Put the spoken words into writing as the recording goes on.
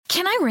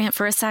Can I rant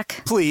for a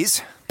sec?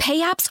 Please.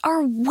 Pay apps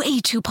are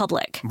way too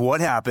public. What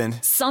happened?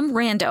 Some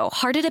rando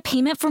hearted a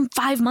payment from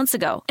 5 months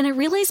ago, and I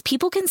realized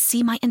people can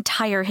see my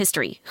entire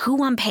history,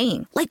 who I'm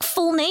paying, like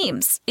full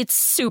names. It's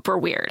super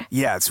weird.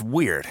 Yeah, it's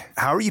weird.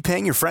 How are you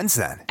paying your friends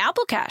then?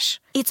 Apple Cash.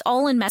 It's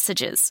all in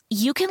messages.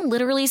 You can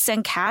literally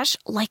send cash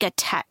like a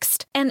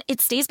text, and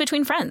it stays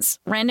between friends.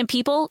 Random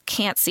people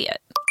can't see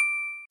it.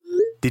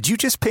 Did you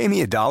just pay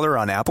me $1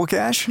 on Apple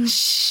Cash?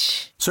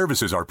 Shh.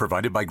 Services are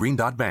provided by Green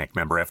Dot Bank.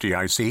 Member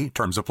FDIC.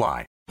 Terms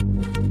apply.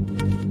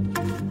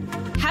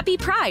 Happy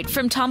Pride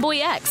from Tomboy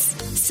X,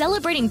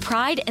 celebrating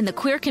pride and the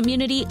queer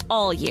community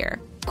all year.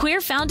 Queer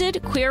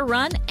founded, queer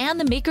run, and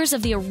the makers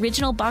of the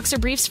original boxer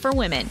briefs for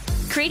women,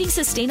 creating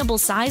sustainable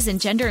size and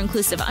gender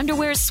inclusive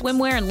underwear,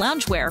 swimwear, and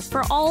loungewear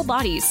for all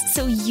bodies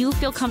so you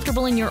feel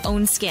comfortable in your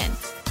own skin.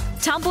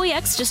 Tomboy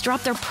X just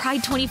dropped their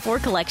Pride 24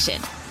 collection.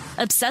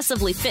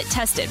 Obsessively fit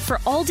tested for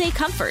all day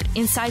comfort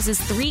in sizes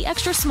 3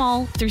 extra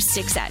small through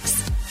 6X.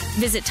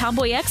 Visit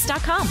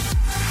tomboyx.com.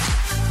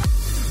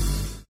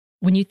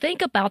 When you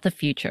think about the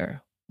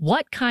future,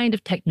 what kind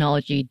of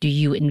technology do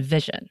you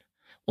envision?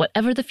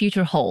 Whatever the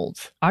future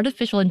holds,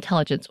 artificial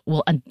intelligence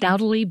will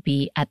undoubtedly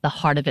be at the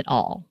heart of it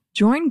all.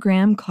 Join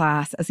Graham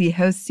Class as he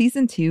hosts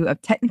Season 2 of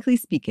Technically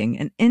Speaking,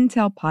 an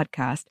Intel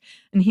podcast,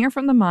 and hear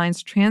from the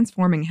minds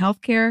transforming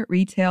healthcare,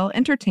 retail,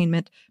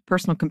 entertainment,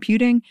 personal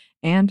computing,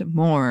 and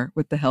more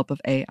with the help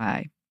of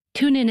AI.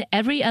 Tune in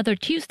every other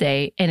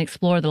Tuesday and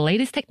explore the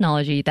latest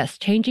technology that's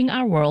changing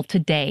our world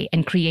today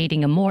and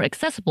creating a more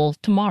accessible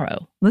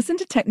tomorrow. Listen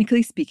to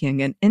Technically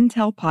Speaking, an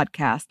Intel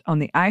podcast on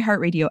the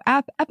iHeartRadio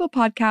app, Apple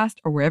Podcast,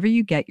 or wherever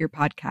you get your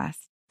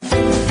podcasts.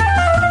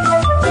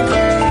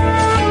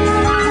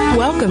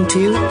 Welcome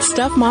to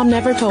Stuff Mom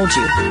Never Told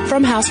You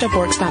from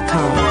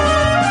HowStuffWorks.com.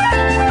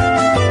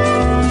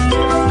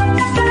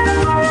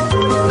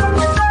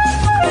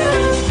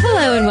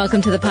 Hello and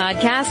welcome to the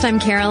podcast. I'm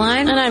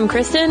Caroline. And I'm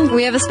Kristen.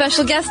 We have a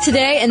special guest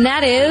today, and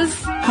that is...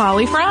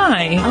 Holly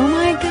Fry. Oh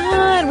my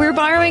God, we're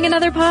borrowing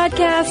another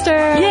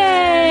podcaster.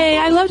 Yay!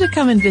 I love to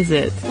come and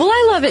visit. Well,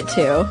 I love it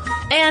too.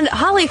 And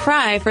Holly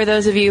Fry, for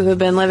those of you who've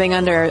been living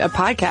under a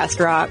podcast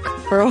rock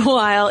for a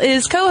while,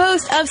 is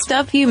co-host of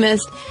Stuff You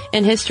Missed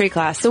in History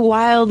Class, the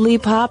wildly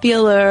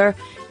popular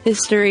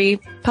history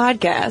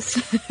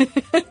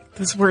podcast.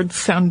 Those words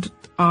sound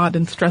odd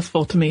and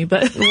stressful to me,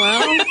 but...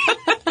 Well,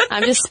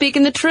 I'm just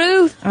speaking the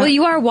truth. Well,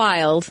 you are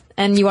wild,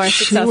 and you are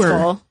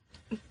successful.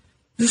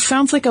 This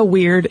sounds like a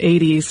weird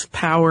 80s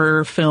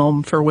power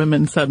film for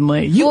women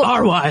suddenly. You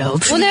are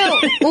wild. Well, no.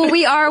 Well,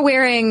 we are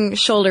wearing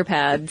shoulder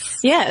pads.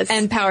 Yes.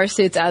 And power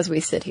suits as we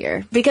sit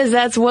here. Because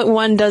that's what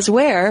one does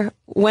wear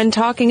when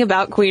talking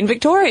about Queen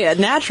Victoria,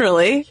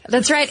 naturally.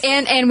 That's right.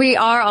 And we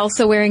are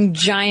also wearing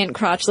giant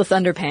crotchless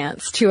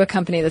underpants to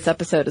accompany this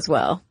episode as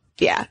well.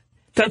 Yeah.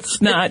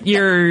 That's not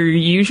your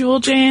usual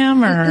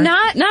jam, or?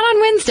 Not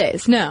on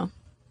Wednesdays, no.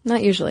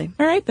 Not usually.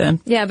 All right,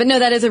 then. Yeah, but no,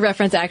 that is a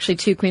reference actually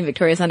to Queen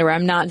Victoria's underwear.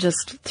 I'm not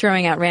just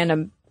throwing out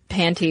random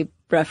panty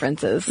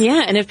references.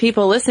 Yeah, and if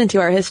people listen to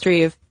our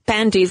History of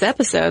Panties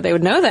episode, they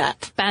would know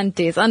that.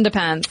 Panties,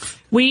 underpants.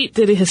 We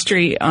did a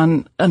history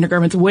on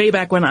undergarments way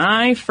back when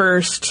I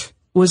first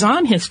was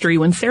on history,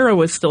 when Sarah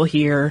was still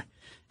here,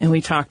 and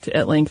we talked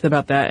at length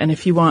about that. And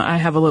if you want, I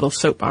have a little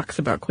soapbox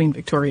about Queen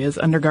Victoria's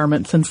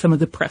undergarments and some of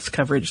the press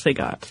coverage they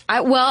got.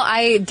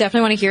 I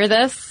definitely want to hear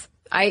this.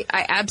 I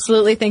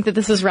absolutely think that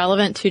this is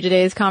relevant to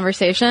today's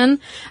conversation.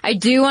 I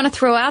do want to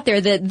throw out there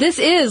that this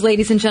is,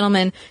 ladies and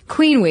gentlemen,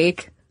 Queen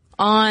Week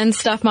on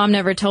Stuff Mom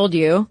Never Told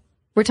You.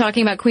 We're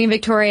talking about Queen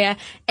Victoria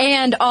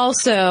and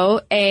also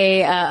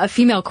a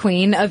female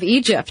queen of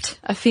Egypt,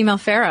 a female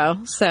pharaoh.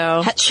 So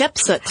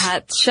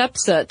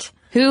Hatshepsut,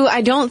 who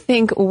I don't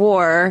think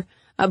wore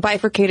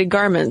bifurcated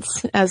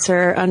garments as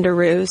her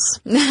underoos.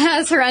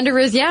 As her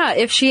underoos, yeah,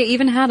 if she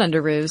even had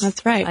underoos.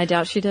 That's right. I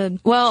doubt she did.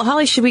 Well,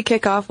 Holly, should we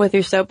kick off with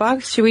your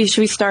soapbox? Should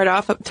we start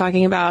off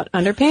talking about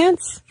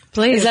underpants?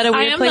 Please. Is that a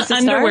weird place to start? I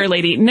am the underwear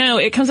lady. No,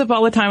 it comes up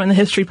all the time in the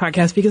history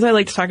podcast because I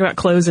like to talk about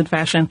clothes and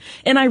fashion.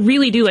 And I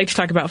really do like to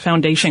talk about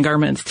foundation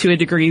garments to a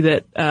degree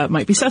that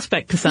might be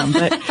suspect to some.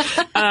 But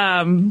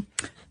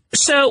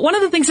so one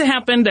of the things that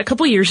happened a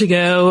couple years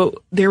ago,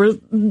 there were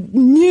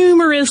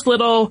numerous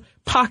little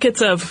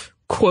pockets of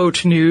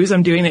quote news,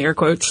 I'm doing the air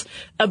quotes,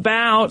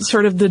 about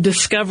sort of the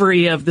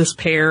discovery of this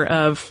pair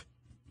of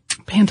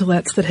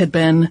pantalettes that had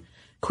been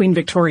Queen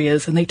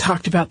Victoria's, and they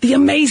talked about the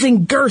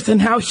amazing girth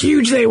and how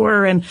huge they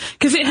were, and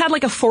because it had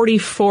like a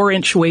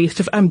 44-inch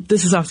waist.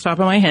 This is off the top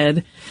of my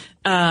head.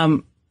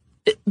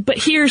 But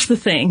here's the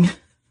thing.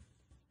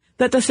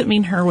 That doesn't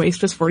mean her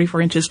waist was 44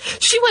 inches.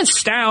 She was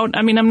stout.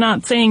 I mean, I'm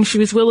not saying she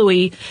was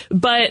willowy,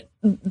 but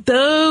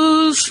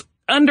those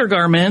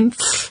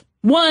undergarments,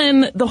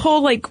 one, the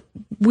whole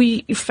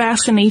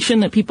fascination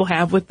that people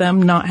have with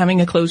them not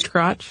having a closed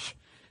crotch,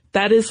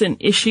 that is an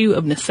issue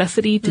of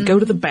necessity to go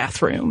to the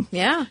bathroom.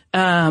 Yeah.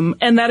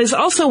 And that is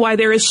also why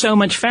there is so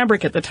much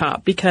fabric at the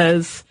top,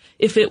 because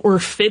if it were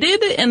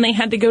fitted and they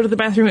had to go to the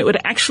bathroom, it would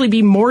actually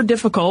be more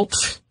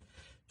difficult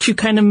to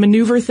kind of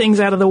maneuver things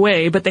out of the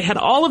way, but they had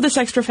all of this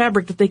extra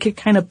fabric that they could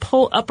kind of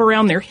pull up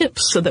around their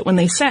hips so that when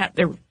they sat,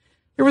 there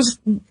was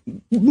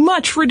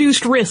much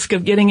reduced risk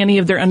of getting any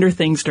of their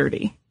underthings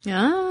dirty.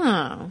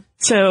 Oh.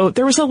 So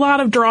there was a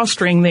lot of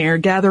drawstring there,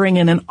 gathering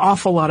in an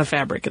awful lot of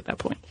fabric at that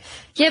point.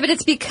 Yeah, but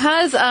it's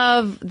because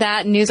of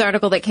that news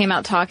article that came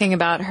out talking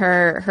about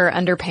her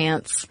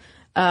underpants.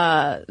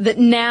 That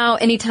now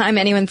anytime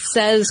anyone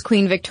says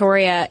Queen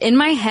Victoria, in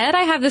my head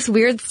I have this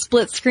weird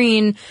split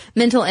screen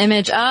mental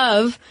image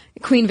of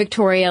Queen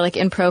Victoria, like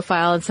in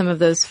profile in some of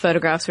those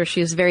photographs where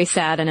she was very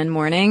sad and in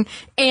mourning,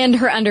 and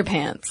her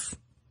underpants.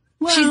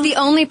 Well, she's the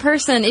only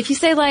person. If you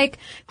say like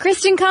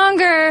Kristen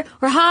Conger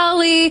or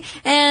Holly,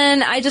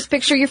 and I just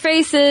picture your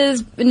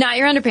faces, not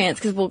your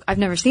underpants, because I've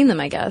never seen them,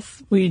 I guess.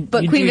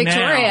 But Queen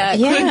Victoria,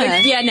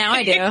 yeah, now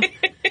I do.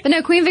 But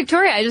no, Queen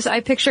Victoria,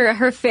 I picture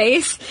her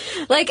face,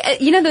 like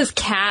you know those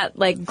cat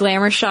like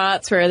glamour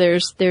shots where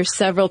there's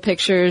several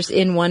pictures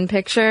in one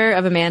picture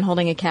of a man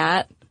holding a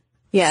cat.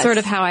 Yes. Sort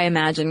of how I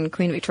imagine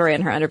Queen Victoria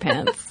in her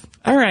underpants.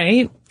 All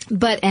right.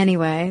 But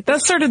anyway.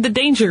 That's sort of the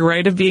danger,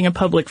 right, of being a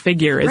public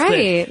figure, is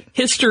that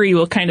history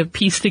will kind of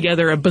piece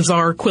together a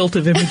bizarre quilt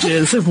of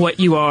images of what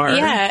you are.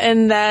 Yeah,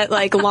 and that,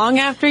 like, long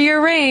after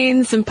your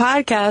reign, some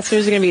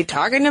podcasters are going to be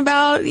talking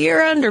about your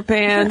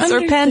underpants,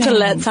 or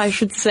pantalettes, I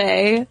should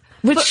say.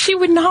 Which she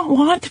would not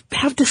want to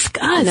have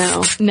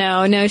discussed.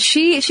 No.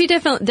 She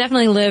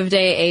definitely lived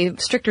a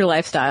stricter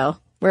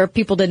lifestyle where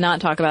people did not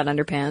talk about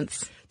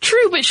underpants.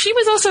 True, but she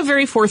was also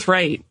very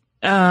forthright.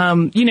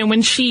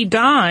 When she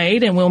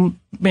died, and we'll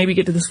maybe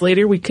get to this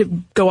later, we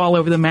could go all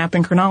over the map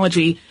in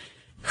chronology.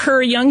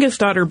 Her youngest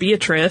daughter,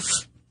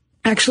 Beatrice,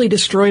 actually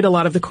destroyed a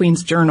lot of the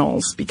Queen's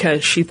journals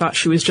because she thought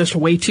she was just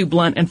way too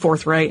blunt and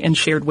forthright and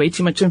shared way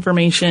too much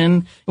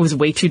information. It was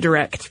way too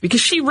direct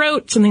because she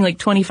wrote something like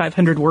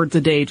 2,500 words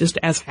a day just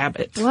as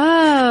habit.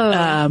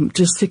 Whoa.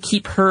 Just to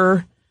keep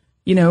her,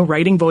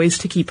 writing voice,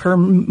 to keep her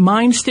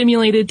mind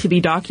stimulated, to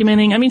be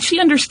documenting. I mean, she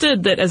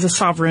understood that as a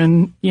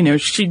sovereign,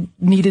 she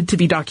needed to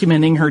be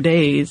documenting her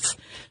days,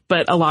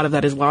 but a lot of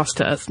that is lost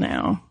to us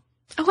now.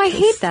 Oh, I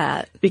hate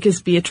that.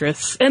 Because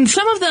Beatrice, and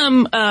some of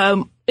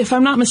them, if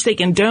I'm not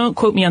mistaken, don't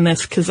quote me on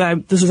this because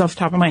this is off the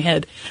top of my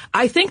head.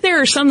 I think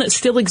there are some that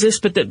still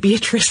exist, but that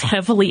Beatrice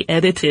heavily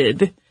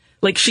edited.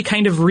 Like she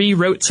kind of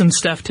rewrote some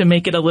stuff to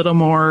make it a little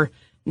more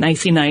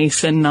nicey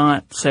nice and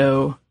not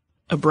so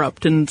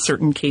abrupt in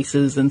certain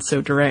cases and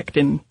so direct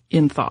in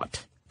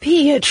thought.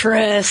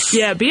 Beatrice.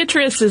 Yeah,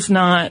 Beatrice is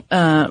not,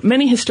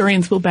 many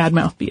historians will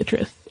badmouth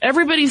Beatrice.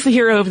 Everybody's the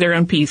hero of their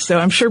own piece, so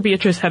I'm sure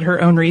Beatrice had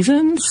her own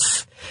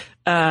reasons.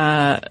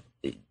 There's,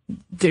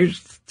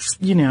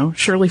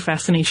 surely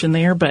fascination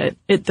there, but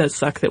it does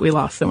suck that we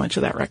lost so much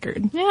of that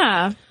record.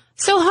 Yeah.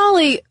 So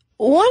Holly,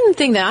 one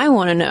thing that I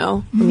want to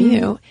know from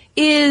you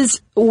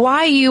is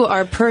why you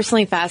are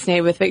personally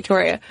fascinated with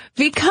Victoria.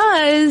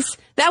 Because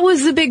that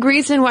was the big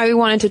reason why we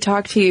wanted to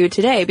talk to you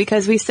today,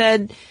 because we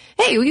said,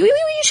 hey,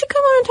 you should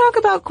come on and talk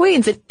about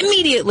queens. And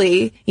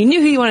immediately you knew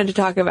who you wanted to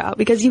talk about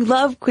because you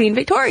love Queen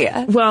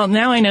Victoria. Well,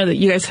 now I know that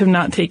you guys have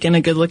not taken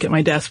a good look at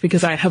my desk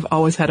because I have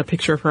always had a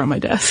picture of her on my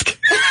desk.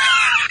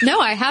 No,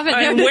 I haven't.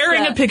 I'm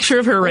wearing a picture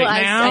of her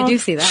right now. I do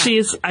see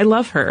that. I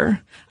love her.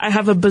 I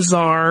have a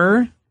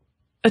bizarre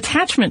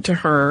attachment to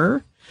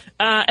her.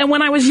 And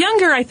when I was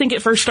younger, I think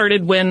it first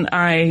started when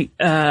I,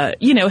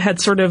 had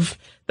sort of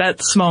that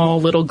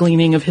small little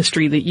gleaning of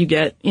history that you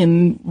get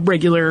in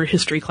regular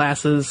history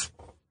classes.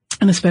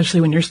 And especially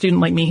when you're a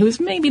student like me who's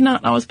maybe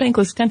not always paying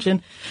close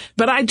attention.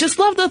 But I just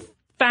love the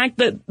fact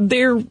that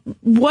there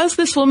was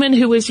this woman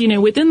who was,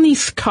 within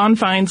these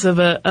confines of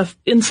a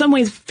in some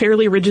ways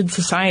fairly rigid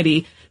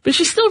society, but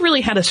she still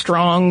really had a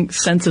strong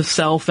sense of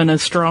self and a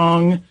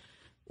strong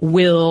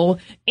will.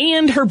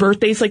 And her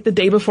birthday's like the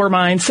day before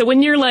mine. So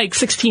when you're like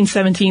 16,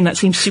 17, that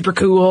seems super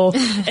cool.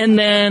 And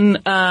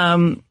then,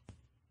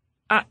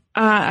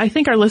 I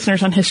think our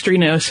listeners on history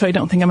know, so I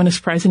don't think I'm going to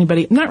surprise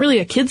anybody. I'm not really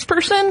a kids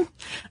person,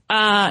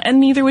 and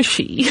neither was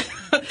she.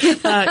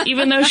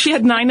 Even though she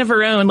had 9 of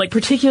her own, like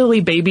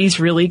particularly babies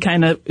really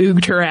kind of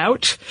ooged her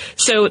out.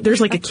 So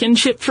there's like a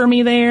kinship for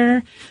me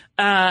there.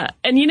 And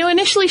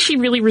initially she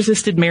really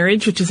resisted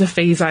marriage, which is a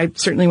phase I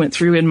certainly went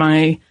through in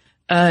my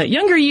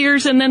younger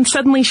years. And then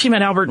suddenly she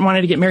met Albert and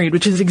wanted to get married,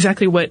 which is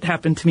exactly what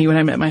happened to me when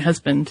I met my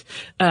husband.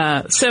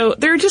 So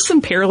there are just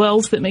some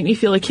parallels that make me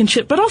feel a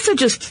kinship, but also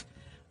just,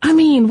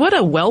 what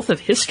a wealth of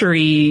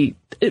history.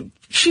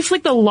 She's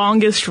like the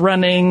longest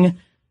running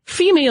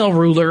female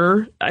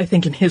ruler, I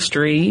think, in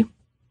history.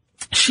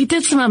 She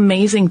did some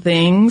amazing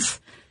things.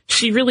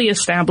 She really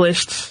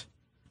established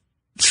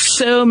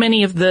so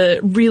many of the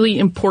really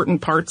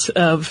important parts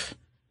of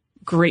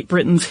Great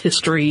Britain's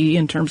history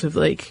in terms of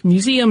like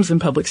museums and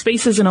public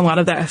spaces. And a lot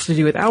of that has to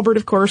do with Albert,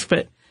 of course,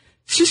 but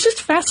she's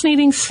just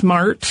fascinating,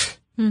 smart.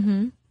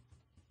 Mm-hmm.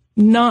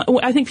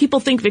 I think people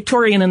think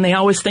Victorian and they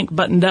always think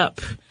buttoned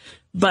up.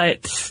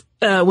 But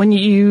when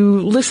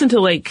you listen to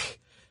like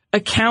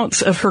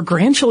accounts of her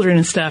grandchildren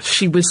and stuff,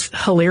 she was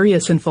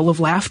hilarious and full of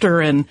laughter,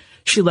 and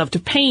she loved to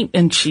paint,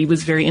 and she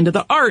was very into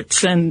the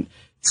arts, and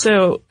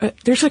So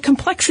there's a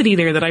complexity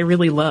there that I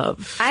really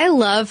love. I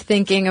love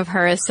thinking of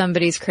her as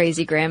somebody's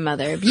crazy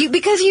grandmother.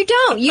 Because you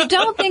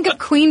don't think of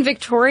Queen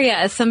Victoria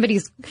as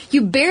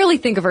you barely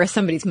think of her as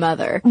somebody's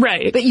mother.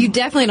 Right. But you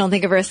definitely don't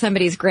think of her as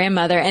somebody's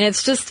grandmother. And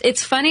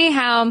it's funny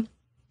how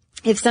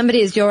if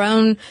somebody is your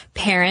own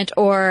parent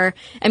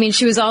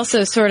she was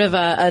also sort of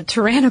a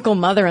tyrannical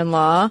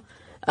mother-in-law.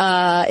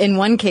 In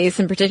one case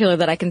in particular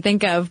that I can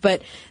think of,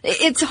 but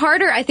it's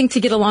harder, I think,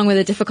 to get along with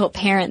a difficult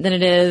parent than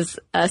it is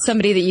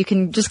somebody that you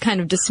can just kind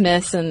of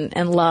dismiss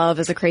and love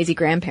as a crazy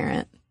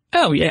grandparent.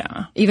 Oh,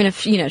 yeah. Even if,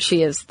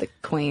 she is the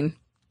queen.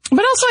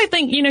 But also I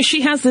think,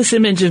 she has this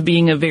image of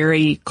being a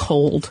very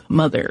cold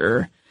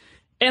mother.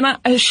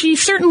 And she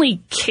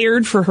certainly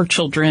cared for her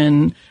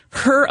children.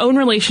 Her own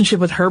relationship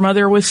with her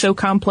mother was so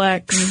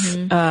complex.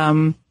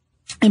 And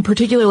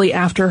particularly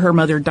after her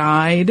mother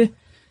died.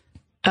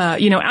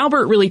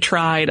 Albert really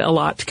tried a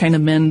lot to kind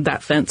of mend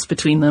that fence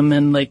between them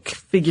and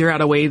figure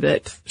out a way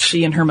that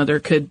she and her mother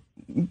could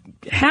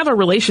have a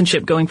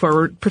relationship going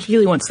forward,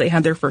 particularly once they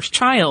had their first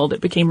child.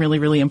 It became really,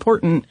 really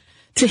important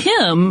to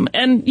him.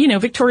 And,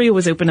 Victoria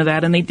was open to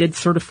that and they did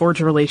sort of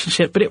forge a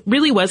relationship, but it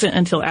really wasn't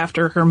until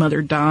after her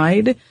mother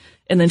died.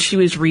 And then she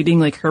was reading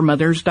her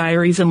mother's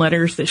diaries and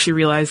letters that she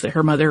realized that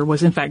her mother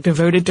was in fact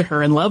devoted to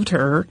her and loved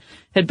her,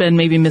 had been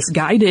maybe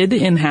misguided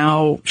in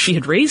how she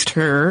had raised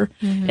her.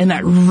 And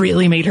that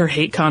really made her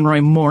hate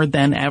Conroy more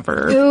than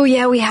ever. Oh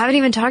yeah, we haven't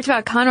even talked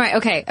about Conroy.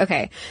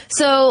 Okay.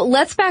 So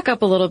let's back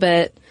up a little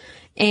bit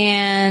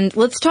and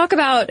let's talk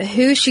about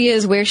who she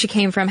is, where she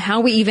came from,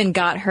 how we even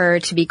got her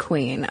to be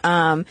queen.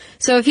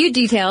 So a few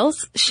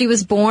details. She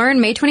was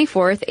born May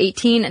 24th,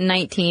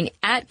 1819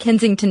 at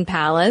Kensington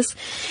Palace,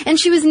 and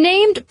she was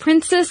named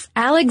Princess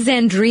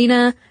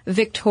Alexandrina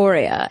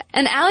Victoria.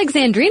 And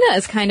Alexandrina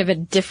is kind of a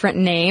different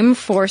name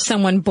for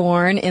someone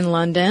born in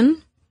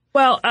London.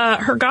 Well,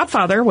 her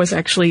godfather was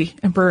actually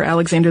Emperor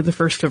Alexander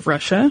I of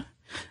Russia.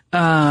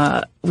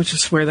 Which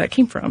is where that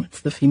came from. It's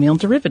the female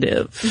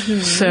derivative.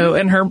 So,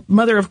 and her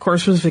mother, of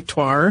course, was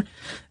Victoire.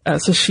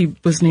 So she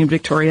was named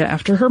Victoria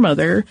after her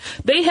mother.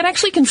 They had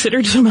actually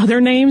considered some other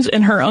names,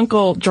 and her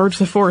uncle, George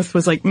IV,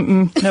 was like,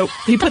 nope.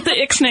 He put the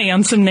ixnay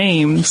on some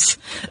names.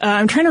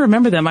 I'm trying to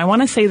remember them. I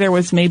want to say there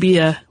was maybe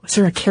was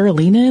there a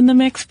Carolina in the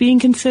mix being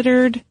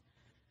considered?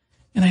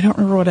 And I don't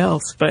remember what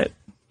else, but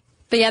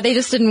yeah, they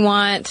didn't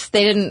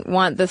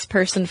want this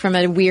person from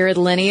a weird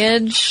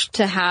lineage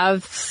to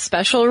have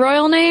special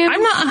royal name.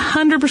 I'm not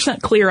 100%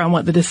 clear on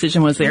what the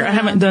decision was there. Yeah. I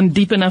haven't done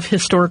deep enough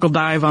historical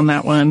dive on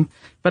that one,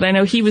 but I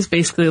know he was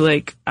basically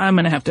like, I'm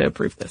going to have to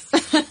approve this.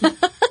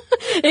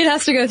 It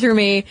has to go through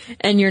me,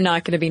 and you're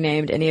not going to be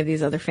named any of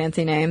these other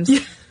fancy names.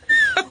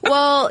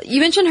 Well,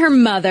 you mentioned her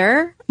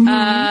mother.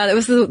 It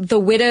was the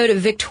widowed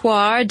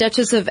Victoire,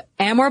 Duchess of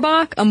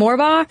Amorbach.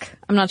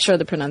 I'm not sure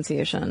the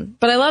pronunciation,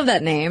 but I love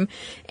that name.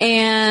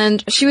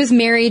 And she was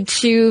married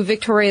to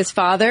Victoria's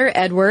father,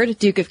 Edward,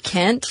 Duke of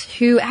Kent,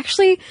 who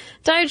actually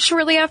died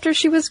shortly after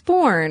she was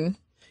born.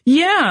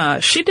 Yeah,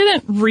 she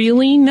didn't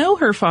really know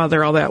her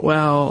father all that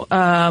well.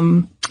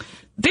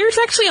 There's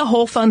actually a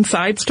whole fun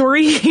side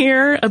story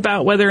here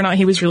about whether or not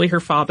he was really her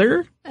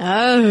father.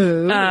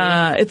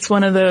 Oh. It's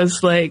one of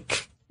those,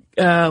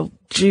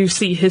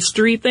 juicy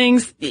history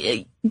things.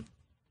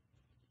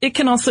 It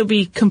can also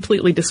be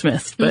completely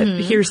dismissed, but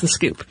here's the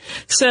scoop.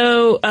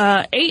 So,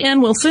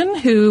 A.N. Wilson,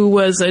 who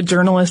was a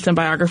journalist and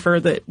biographer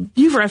that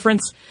you've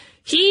referenced,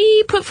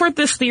 he put forth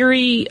this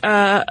theory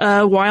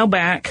a while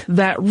back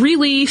that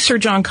really Sir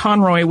John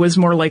Conroy was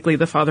more likely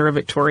the father of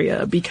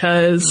Victoria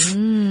because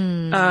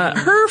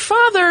her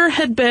father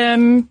had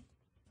been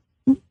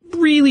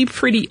really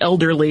pretty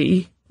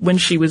elderly when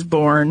she was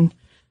born.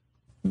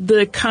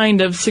 The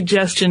kind of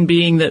suggestion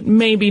being that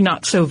maybe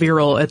not so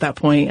virile at that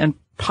point and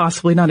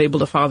possibly not able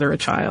to father a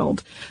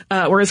child.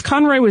 Whereas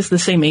Conroy was the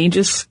same age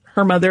as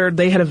her mother.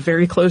 They had a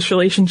very close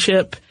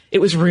relationship. It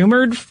was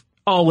rumored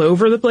all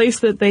over the place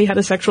that they had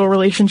a sexual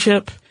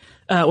relationship.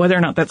 Whether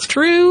or not that's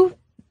true,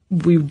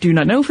 we do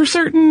not know for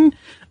certain.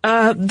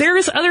 There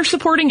is other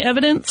supporting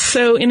evidence.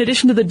 So in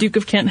addition to the Duke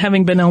of Kent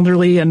having been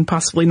elderly and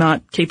possibly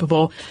not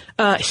capable,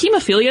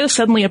 hemophilia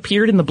suddenly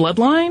appeared in the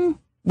bloodline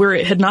where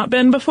it had not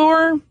been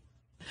before.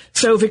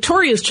 So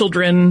Victoria's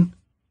children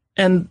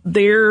and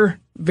their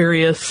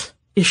various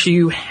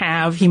issue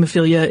have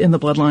hemophilia in the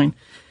bloodline.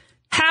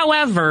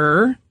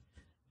 However,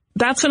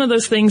 that's one of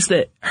those things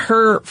that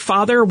her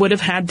father would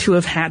have had to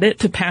have had it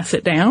to pass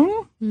it down.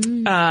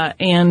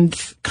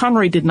 And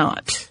Conroy did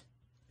not.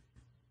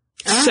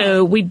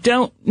 So we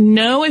don't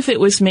know if it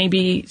was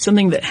maybe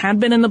something that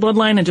had been in the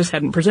bloodline and just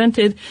hadn't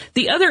presented.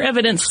 The other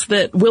evidence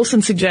that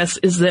Wilson suggests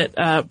is that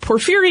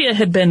porphyria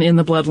had been in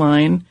the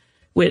bloodline,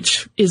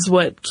 which is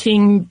what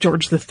King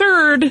George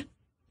III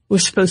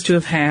was supposed to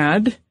have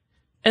had,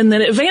 and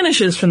then it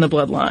vanishes from the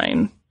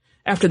bloodline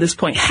after this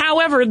point.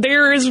 However,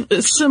 there is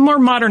some more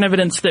modern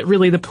evidence that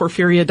really the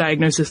porphyria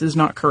diagnosis is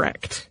not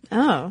correct.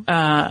 And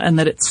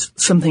that it's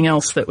something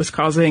else that was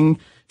causing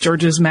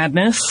George's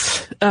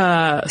madness.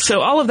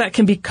 So all of that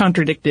can be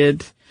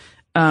contradicted.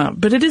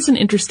 But it is an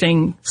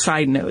interesting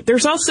side note.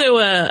 There's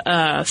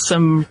also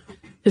some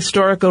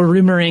historical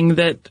rumoring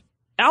that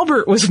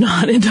Albert was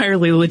not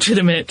entirely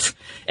legitimate,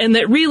 and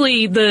that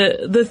really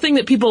the thing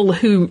that people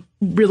who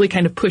really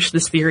kind of push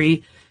this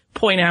theory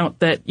point out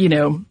that, you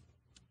know,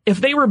 if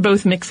they were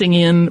both mixing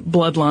in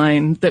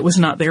bloodline that was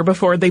not there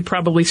before, they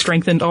probably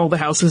strengthened all the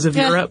houses of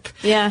Europe.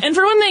 Yeah. And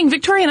for one thing,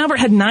 Victoria and Albert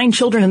had 9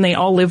 children and they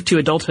all lived to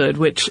adulthood,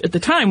 which at the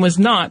time was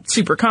not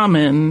super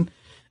common.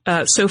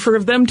 So for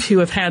them to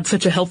have had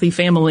such a healthy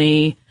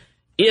family,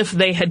 if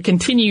they had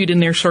continued in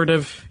their sort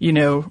of, you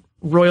know,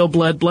 royal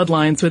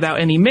bloodlines without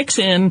any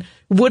mix-in,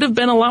 would have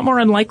been a lot more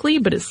unlikely,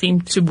 but it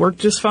seemed to work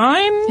just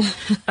fine.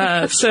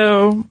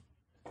 So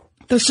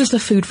that's just a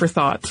food for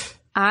thought.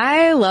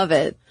 I love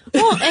it.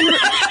 Well, and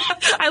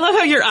I love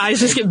how your eyes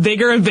just get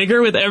bigger and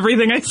bigger with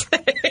everything I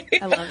say.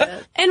 I love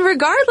it. And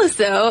regardless,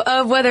 though,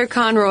 of whether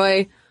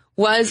Conroy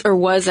was or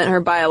wasn't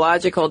her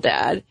biological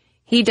dad,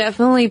 he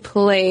definitely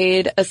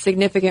played a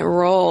significant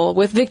role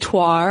with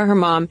Victoire, her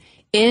mom,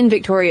 in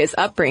Victoria's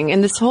upbringing.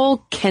 And this whole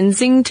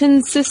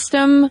Kensington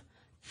system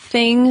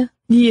thing.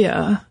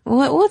 Yeah.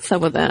 What's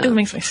up with that? It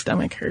makes my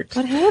stomach hurt.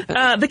 What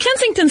happened? The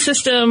Kensington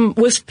system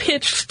was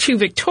pitched to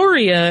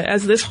Victoria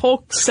as this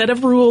whole set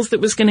of rules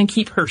that was going to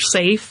keep her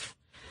safe,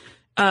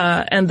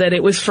 and that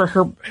it was for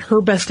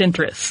her best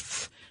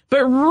interests.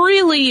 But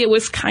really, it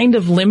was kind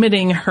of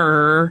limiting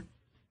her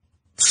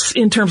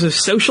in terms of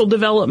social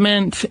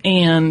development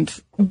and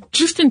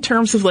just in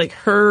terms of like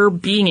her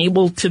being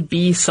able to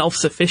be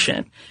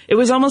self-sufficient. It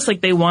was almost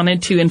like they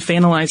wanted to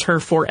infantilize her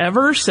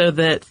forever so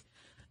that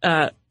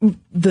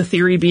the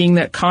theory being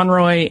that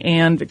Conroy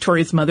and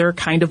Victoria's mother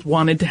kind of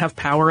wanted to have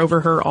power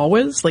over her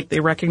always. Like they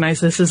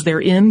recognized this as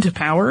their end to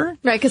power.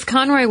 Right, because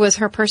Conroy was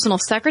her personal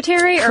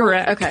secretary?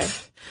 Correct. Okay.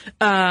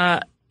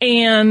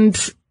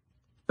 And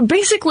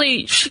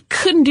basically she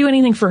couldn't do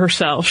anything for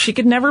herself. She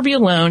could never be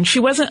alone. She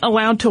wasn't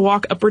allowed to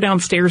walk up or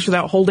down stairs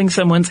without holding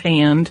someone's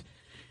hand.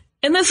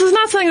 And this was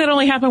not something that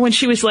only happened when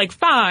she was like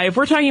 5.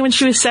 We're talking when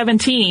she was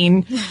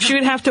 17. She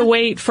would have to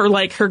wait for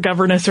like her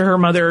governess or her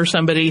mother or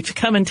somebody to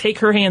come and take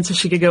her hand so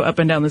she could go up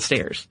and down the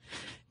stairs.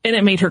 And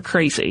it made her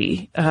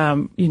crazy.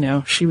 You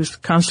know, she was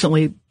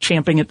constantly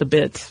champing at the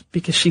bit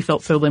because she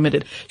felt so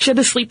limited. She had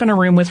to sleep in a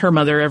room with her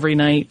mother every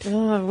night.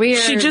 Oh,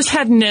 weird. She just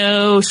had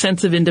no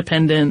sense of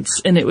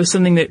independence. And it was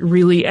something that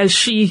really, as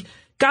she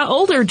got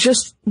older,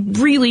 just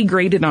really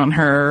grated on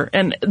her.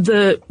 And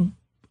the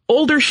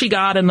older she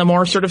got and the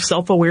more sort of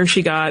self-aware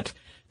she got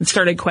and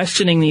started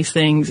questioning these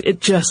things, it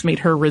just made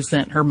her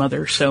resent her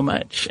mother so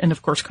much. And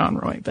of course,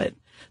 Conroy. But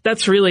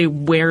that's really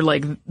where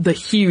like the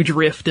huge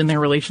rift in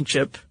their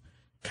relationship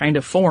kind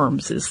of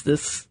forms is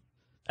this.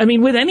 I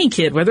mean, with any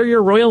kid, whether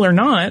you're royal or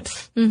not,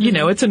 you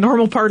know, it's a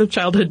normal part of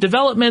childhood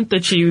development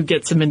that you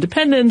get some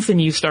independence and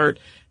you start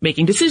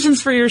making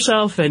decisions for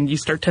yourself and you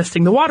start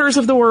testing the waters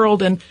of the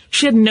world. And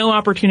she had no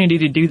opportunity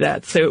to do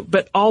that. So,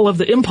 but all of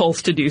the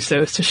impulse to do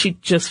so. So she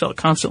just felt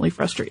constantly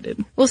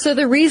frustrated. Well, so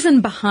the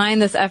reason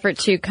behind this effort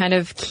to kind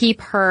of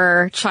keep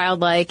her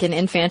childlike and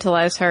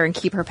infantilize her and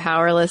keep her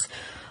powerless,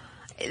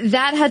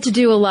 that had to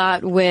do a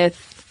lot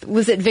with,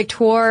 was it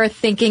Victoire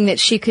thinking that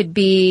she could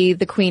be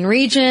the Queen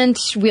Regent,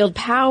 wield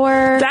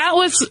power? That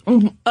was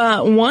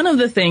one of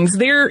the things.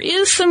 There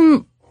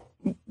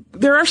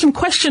are some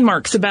question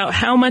marks about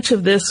how much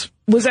of this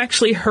was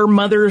actually her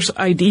mother's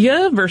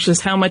idea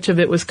versus how much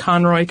of it was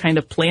Conroy kind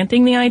of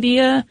planting the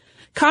idea.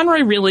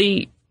 Conroy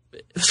really,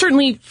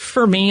 certainly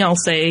for me, I'll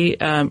say,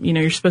 you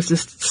know, you're supposed to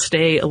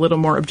stay a little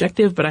more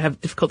objective, but I have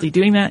difficulty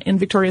doing that in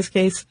Victoria's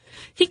case.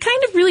 He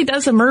kind of really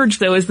does emerge,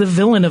 though, as the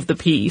villain of the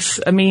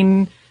piece. I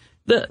mean,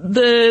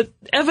 the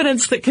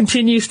evidence that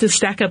continues to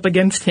stack up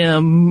against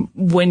him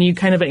when you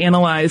kind of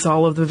analyze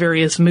all of the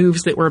various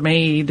moves that were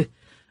made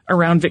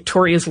around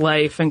Victoria's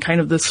life and kind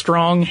of the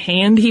strong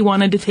hand he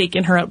wanted to take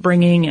in her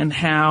upbringing and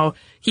how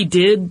he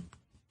did.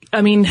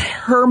 I mean,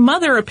 her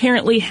mother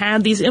apparently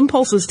had these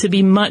impulses to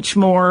be much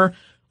more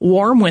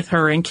warm with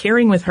her and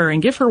caring with her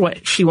and give her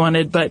what she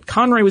wanted. But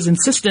Conroy was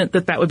insistent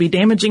that that would be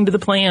damaging to the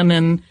plan.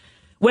 And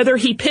whether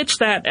he pitched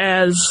that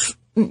as,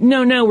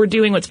 no, we're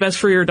doing what's best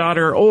for your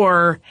daughter,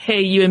 or, hey,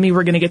 you and me,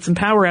 we're going to get some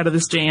power out of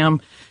this jam,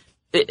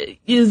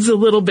 is a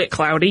little bit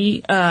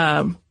cloudy.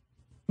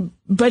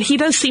 But he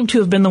does seem to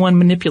have been the one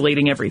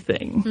manipulating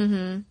everything.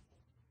 Mm-hmm.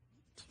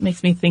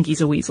 Makes me think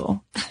he's a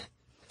weasel.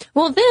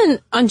 Well, then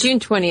on June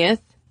 20th,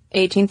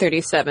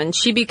 1837,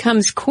 she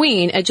becomes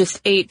queen at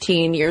just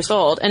 18 years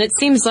old. And it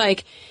seems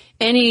like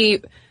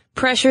any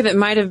pressure that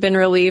might have been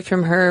relieved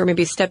from her,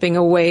 maybe stepping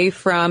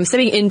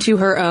into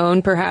her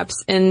own,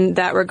 perhaps in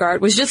that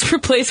regard, was just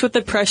replaced with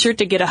the pressure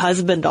to get a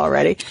husband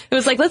already. It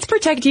was like, let's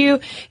protect you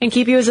and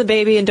keep you as a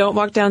baby and don't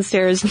walk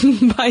downstairs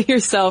by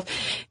yourself.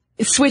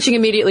 Switching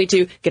immediately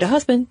to get a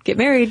husband, get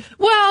married.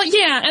 Well,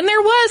 yeah, and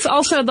there was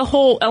also the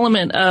whole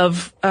element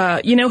of,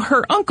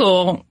 her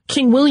uncle,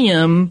 King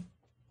William,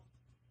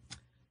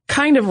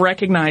 kind of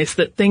recognized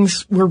that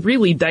things were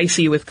really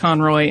dicey with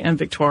Conroy and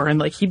Victoire, and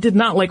like he did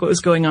not like what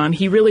was going on.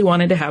 He really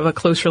wanted to have a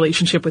close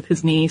relationship with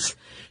his niece.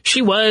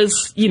 She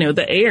was,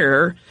 the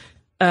heir,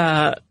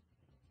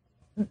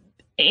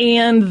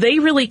 And they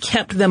really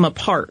kept them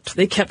apart.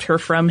 They kept her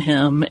from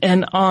him.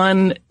 And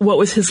on what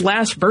was his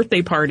last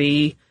birthday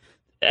party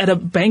at a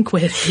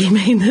banquet, he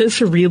made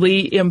this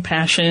really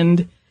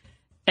impassioned,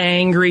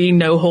 angry,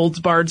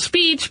 no-holds-barred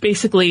speech,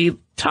 basically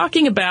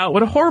talking about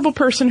what a horrible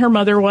person her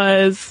mother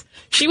was.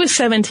 She was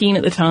 17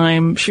 at the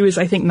time. She was,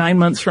 I think, 9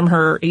 months from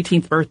her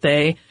 18th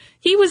birthday.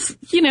 He was,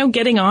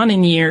 getting on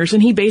in years,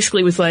 and he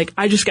basically was like,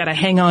 I just gotta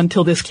hang on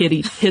till this kid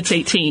hits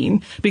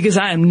 18, because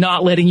I am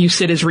not letting you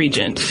sit as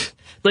regent.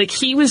 Like,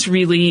 he was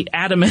really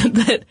adamant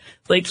that,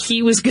 like,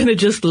 he was gonna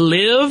just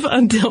live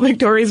until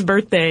Victoria's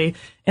birthday.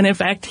 And in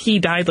fact, he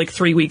died like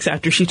 3 weeks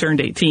after she turned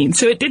 18.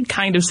 So it did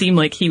kind of seem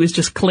like he was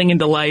just clinging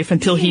to life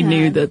until he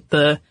knew that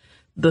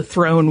the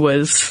throne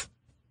was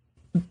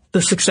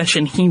the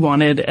succession he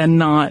wanted and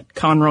not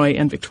Conroy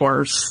and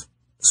Victoire's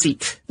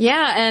seat.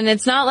 Yeah, and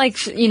it's not like,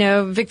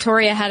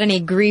 Victoria had any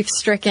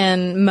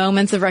grief-stricken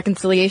moments of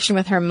reconciliation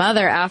with her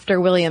mother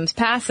after William's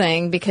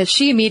passing, because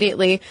she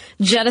immediately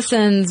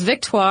jettisons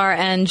Victoire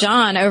and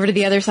John over to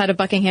the other side of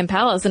Buckingham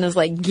Palace and is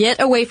like, get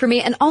away from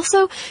me. And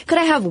also, could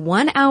I have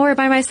 1 hour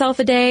by myself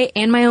a day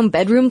and my own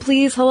bedroom,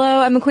 please?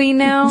 Hello, I'm a queen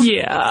now.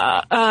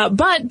 Yeah,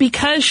 but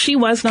because she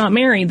was not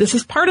married, this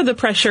is part of the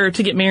pressure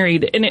to get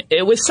married, and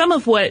it was some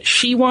of what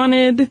she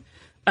wanted,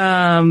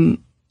 and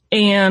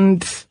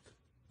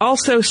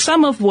also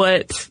some of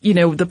what,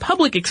 the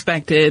public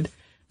expected.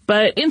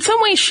 But in some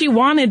ways she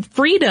wanted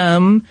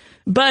freedom,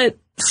 but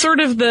sort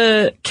of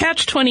the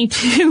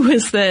catch-22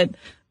 is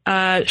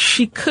that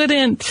she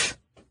couldn't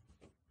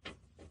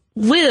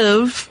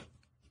live,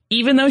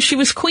 even though she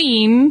was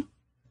queen,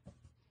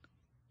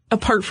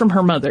 apart from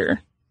her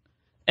mother.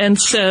 And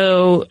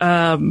so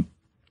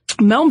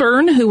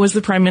Melbourne, who was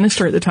the prime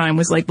minister at the time,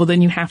 was like, well,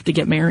 then you have to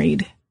get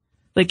married.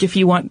 Like, if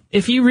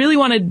you really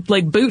want to,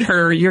 like, boot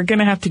her, you're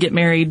gonna have to get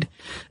married.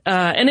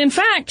 And in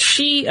fact,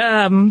 she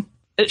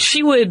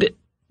would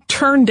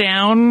turn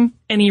down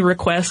any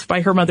request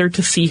by her mother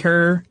to see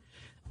her.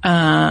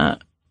 But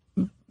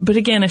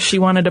again, if she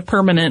wanted a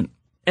permanent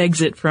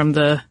exit from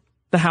the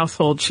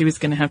household, she was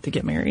gonna have to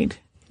get married.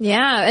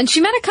 Yeah, and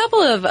she met a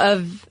couple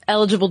of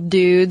eligible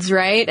dudes,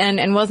 right?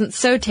 And wasn't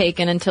so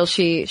taken until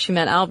she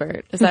met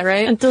Albert. Is that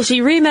right? Until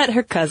she re-met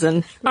her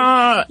cousin.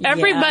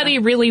 Everybody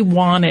really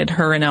wanted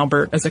her and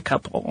Albert as a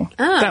couple.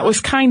 Oh. That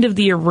was kind of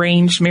the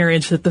arranged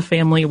marriage that the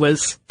family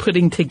was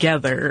putting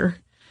together.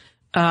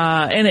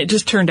 And it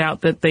just turned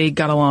out that they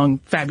got along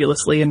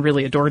fabulously and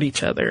really adored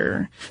each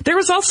other. There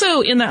was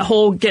also, in that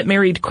whole get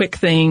married quick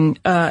thing,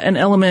 an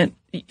element.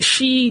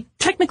 She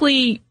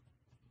technically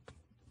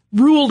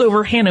ruled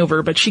over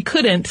Hanover, but she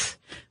couldn't.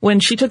 When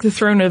she took the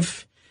throne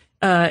of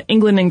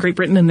England and Great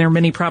Britain and their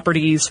many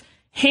properties,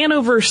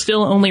 Hanover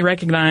still only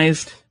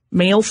recognized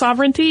male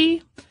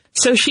sovereignty,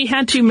 so she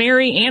had to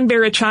marry and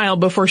bear a child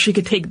before she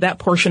could take that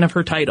portion of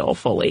her title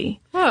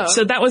fully. Oh.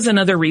 So that was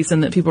another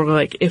reason that people were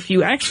like, if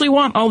you actually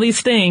want all these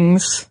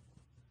things,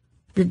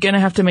 you're gonna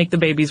have to make the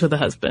babies with a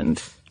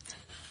husband.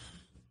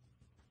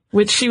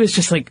 Which she was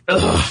just like,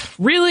 ugh,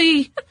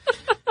 really?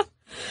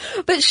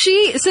 But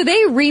so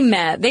they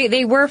re-met.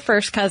 They were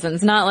first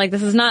cousins. Not like,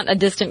 this is not a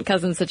distant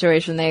cousin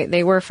situation.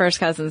 They were first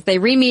cousins. They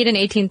re-meet in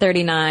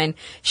 1839.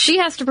 She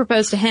has to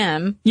propose to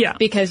him. Yeah.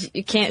 Because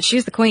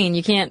she's the queen.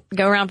 You can't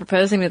go around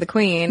proposing to the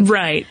queen.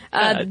 Right.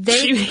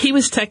 He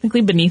was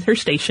technically beneath her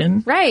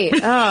station. Right.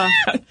 Oh.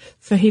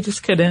 So he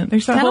just couldn't.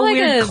 There's a whole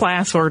weird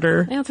class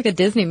order. Yeah, it's like a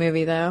Disney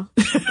movie though.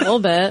 A little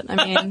bit.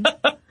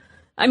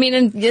 I mean,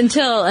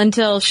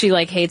 until she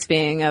like hates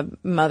being a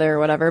mother or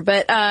whatever.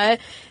 But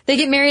they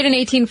get married in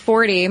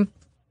 1840.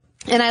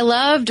 And I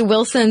loved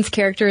Wilson's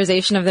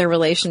characterization of their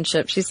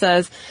relationship. She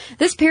says,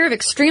 this pair of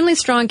extremely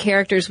strong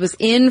characters was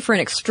in for an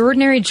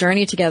extraordinary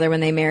journey together when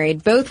they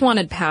married. Both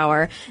wanted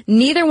power.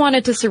 Neither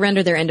wanted to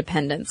surrender their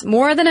independence.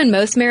 More than in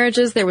most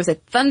marriages, there was a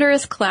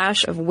thunderous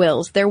clash of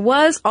wills. There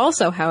was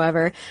also,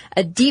 however,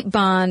 a deep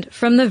bond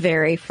from the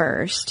very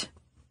first.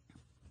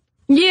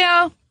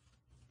 Yeah.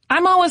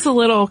 I'm always a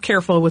little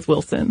careful with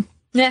Wilson.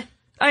 Yeah.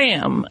 I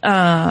am.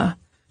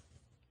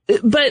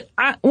 But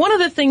one of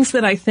the things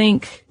that I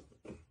think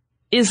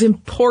is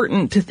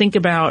important to think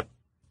about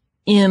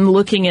in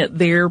looking at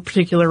their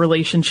particular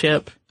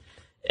relationship,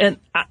 and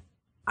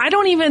I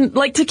don't even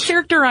like to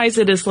characterize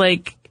it as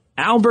like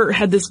Albert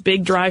had this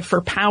big drive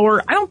for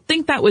power. I don't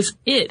think that was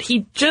it.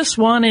 He just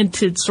wanted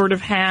to sort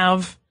of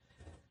have,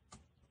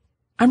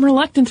 I'm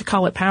reluctant to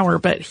call it power,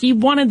 but he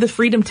wanted the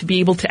freedom to be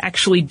able to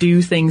actually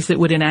do things that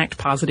would enact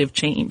positive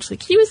change.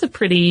 Like, he was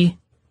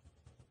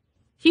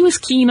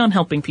keen on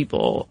helping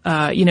people.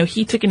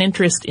 He took an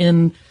interest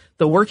in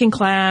the working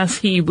class.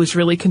 He was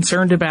really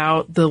concerned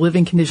about the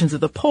living conditions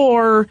of the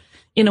poor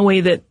in a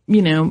way that,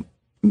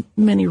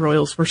 many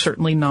royals were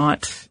certainly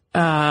not.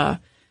 And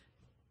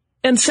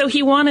so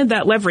he wanted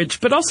that leverage.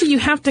 But also you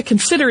have to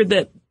consider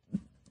that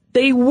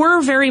they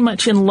were very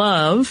much in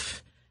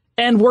love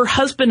and were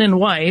husband and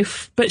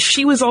wife, but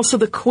she was also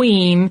the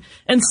queen.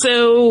 And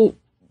so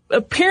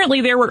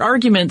apparently there were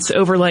arguments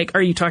over, like,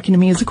 are you talking to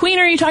me as a queen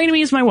or are you talking to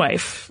me as my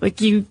wife? Like,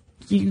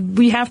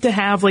 we have to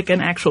have, like,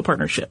 an actual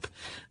partnership.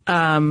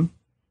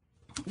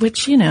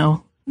 Which,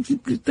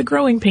 the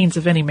growing pains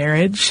of any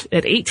marriage.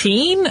 At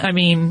 18, I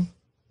mean...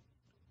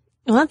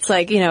 Well, that's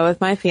like, with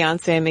my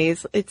fiance and me,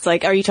 it's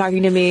like, are you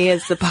talking to me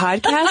as the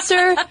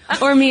podcaster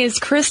or me as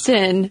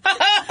Kristen,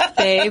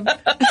 babe?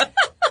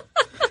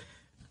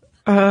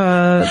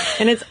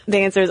 And the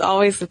answer is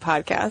always the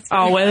podcast.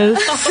 Always.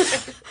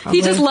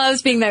 He just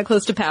loves being that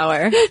close to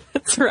power.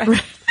 That's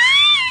right.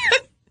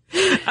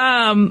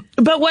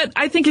 But what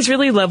I think is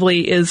really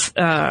lovely is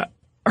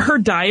her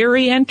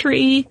diary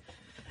entry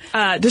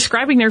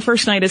describing their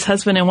first night as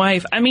husband and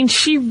wife. I mean,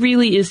 she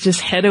really is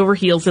just head over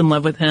heels in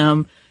love with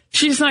him.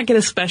 She does not get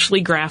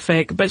especially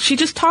graphic, but she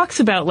just talks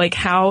about like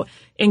how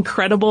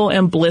incredible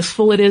and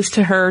blissful it is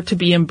to her to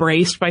be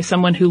embraced by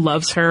someone who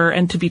loves her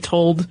and to be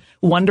told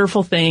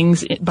wonderful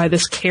things by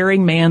this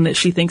caring man that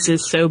she thinks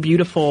is so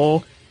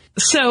beautiful.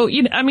 So,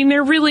 I mean,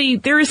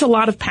 there is a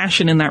lot of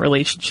passion in that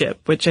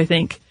relationship, which I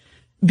think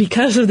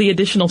because of the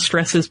additional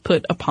stresses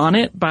put upon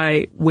it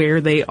by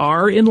where they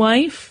are in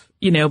life,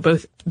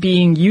 both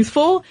being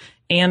youthful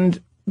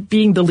and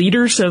being the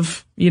leaders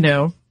of,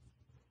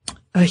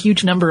 a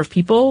huge number of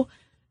people,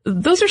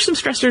 those are some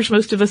stressors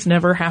most of us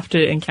never have to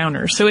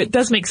encounter. So it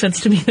does make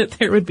sense to me that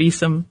there would be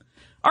some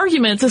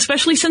arguments,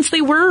 especially since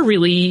they were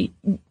really,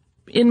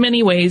 in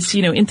many ways,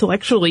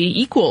 intellectually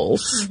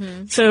equals.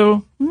 Mm-hmm.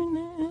 So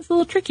it's a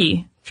little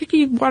tricky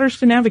waters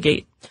to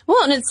navigate.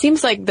 Well, and it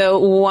seems like, though,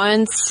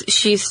 once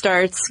she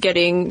starts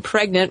getting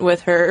pregnant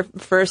with her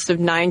first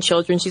of 9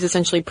 children, she's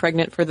essentially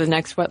pregnant for the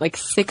next,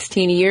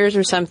 16 years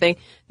or something,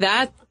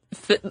 that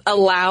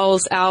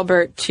allows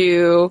Albert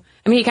to,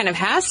 he kind of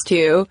has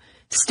to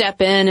step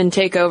in and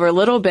take over a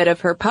little bit of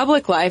her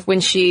public life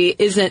when she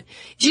isn't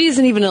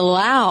even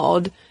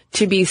allowed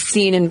to be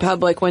seen in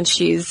public when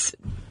she's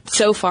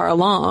so far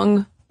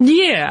along.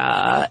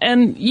 Yeah.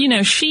 And,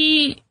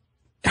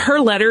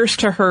 her letters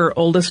to her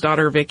oldest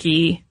daughter,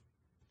 Vicky,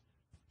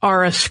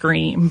 are a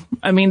scream.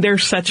 I mean, they're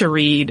such a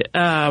read.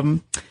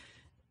 And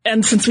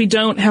since we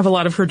don't have a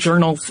lot of her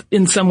journals,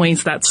 in some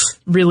ways that's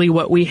really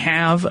what we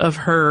have of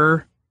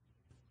her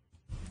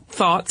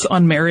thoughts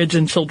on marriage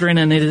and children,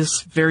 and it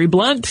is very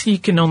blunt. You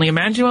can only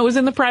imagine what was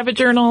in the private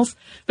journals.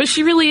 But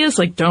she really is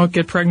like, don't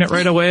get pregnant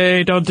right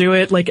away. Don't do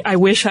it. Like, I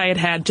wish I had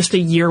had just a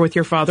year with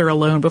your father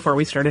alone before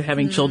we started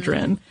having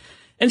children.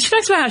 And she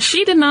talks about how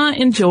she did not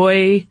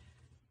enjoy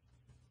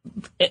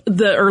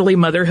the early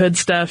motherhood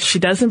stuff. She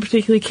doesn't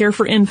particularly care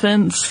for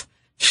infants.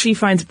 She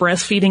finds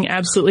breastfeeding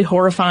absolutely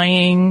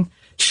horrifying.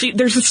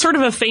 There's a sort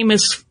of a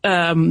famous,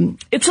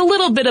 it's a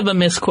little bit of a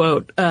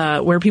misquote,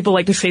 where people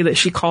like to say that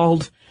she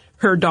called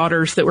her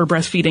daughters that were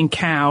breastfeeding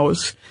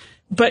cows.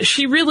 But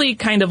she really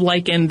kind of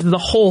likened the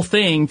whole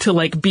thing to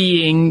like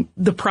being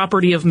the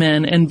property of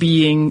men and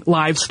being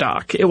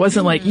livestock. It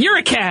wasn't like, you're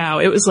a cow.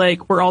 It was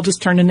like, we're all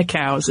just turned into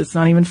cows. It's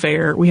not even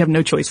fair. We have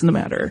no choice in the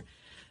matter.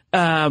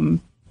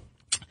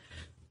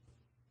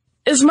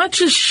 As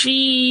much as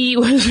she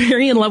was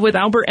very in love with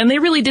Albert, and they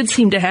really did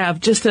seem to have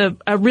just a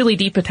really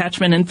deep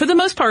attachment, and for the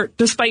most part,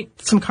 despite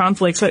some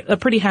conflicts, a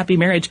pretty happy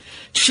marriage,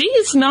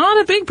 she's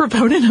not a big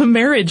proponent of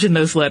marriage in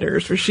those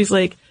letters, where she's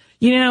like,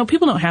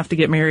 people don't have to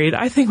get married.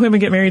 I think women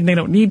get married and they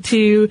don't need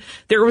to.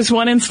 There was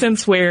one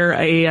instance where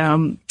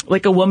a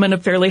woman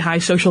of fairly high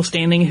social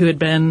standing who had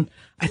been,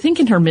 I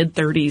think in her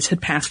mid-30s,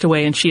 had passed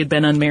away and she had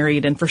been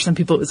unmarried. And for some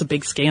people, it was a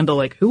big scandal.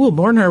 Like, who will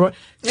mourn her?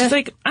 She's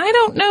like, I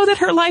don't know that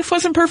her life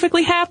wasn't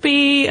perfectly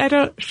happy. I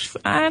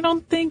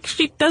don't think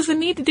she doesn't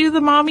need to do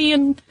the mommy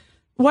and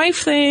wife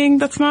thing.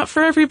 That's not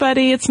for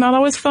everybody. It's not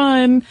always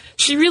fun.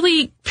 She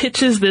really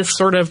pitches this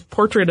sort of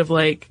portrait of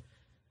like,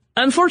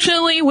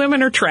 unfortunately,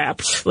 women are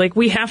trapped. Like,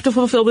 we have to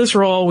fulfill this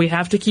role. We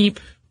have to keep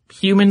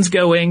humans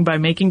going by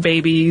making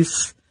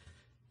babies.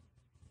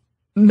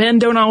 Men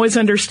don't always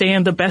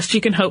understand. The best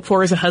you can hope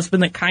for is a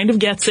husband that kind of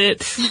gets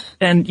it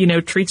and,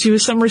 treats you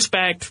with some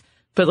respect.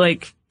 But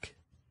like,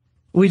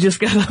 we just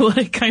gotta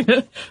like kind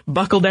of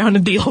buckle down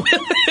and deal with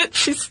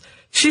it.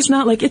 She's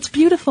not like, it's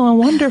beautiful and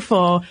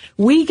wonderful.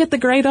 We get the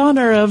great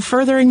honor of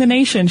furthering the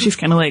nation. She's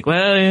kind of like,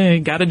 well,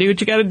 you gotta do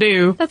what you gotta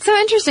do. That's so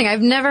interesting.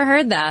 I've never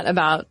heard that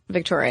about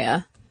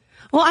Victoria.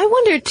 Well, I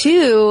wonder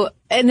too,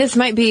 and this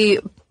might be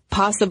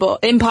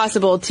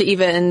impossible to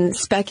even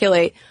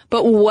speculate,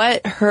 but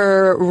what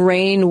her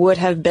reign would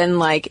have been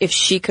like if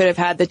she could have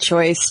had the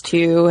choice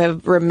to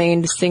have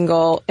remained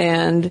single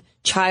and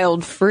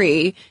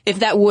child-free, if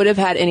that would have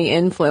had any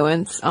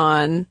influence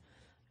on,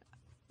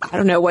 I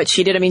don't know what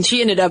she did.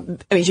 She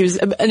was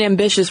an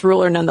ambitious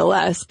ruler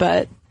nonetheless,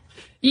 but...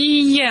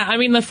 Yeah,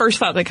 the first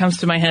thought that comes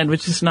to my head,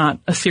 which is not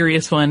a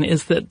serious one,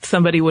 is that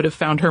somebody would have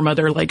found her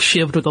mother, like,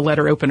 shivved with a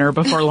letter opener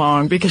before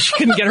long because she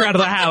couldn't get her out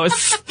of the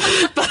house.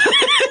 But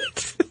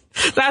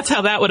that's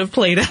how that would have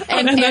played out.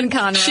 And then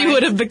Conroy. She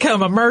would have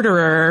become a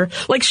murderer.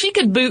 Like, she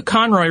could boot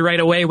Conroy right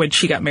away when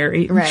she got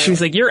married. Right. She was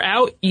like, you're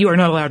out. You are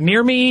not allowed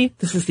near me.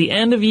 This is the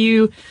end of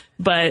you.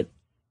 But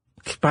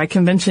by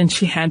convention,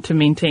 she had to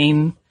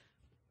maintain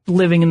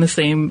living in the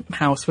same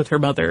house with her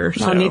mother.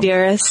 Mommy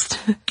dearest.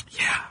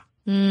 Yeah.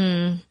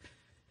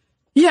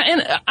 Yeah,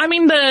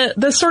 and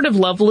the sort of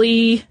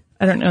lovely,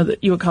 I don't know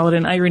that you would call it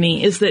an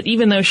irony, is that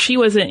even though she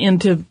wasn't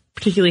into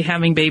particularly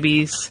having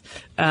babies,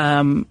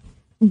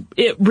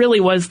 it really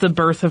was the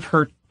birth of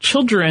her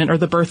children, or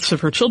the births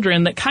of her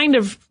children, that kind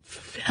of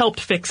helped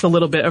fix a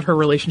little bit of her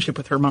relationship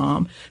with her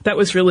mom. That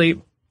was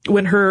really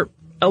when her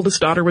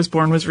eldest daughter was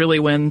born, was really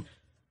when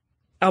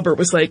Albert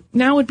was like,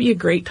 now would be a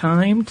great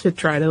time to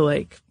try to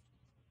like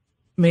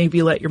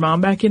maybe let your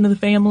mom back into the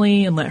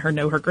family and let her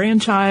know her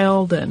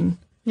grandchild, and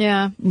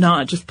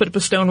not just put up a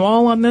stone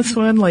wall on this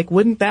one. Like,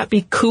 wouldn't that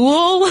be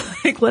cool?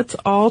 Like, let's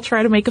all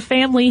try to make a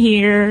family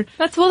here.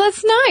 That's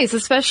nice,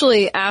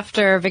 especially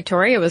after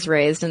Victoria was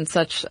raised in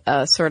such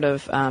a sort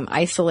of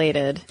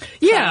childhood.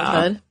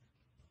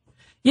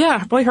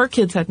 Yeah, boy, her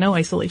kids had no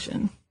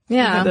isolation.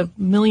 Yeah. They had a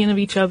million of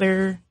each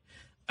other.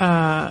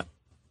 Oh,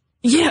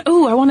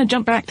 I want to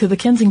jump back to the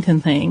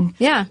Kensington thing.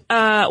 Yeah.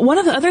 One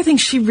of the other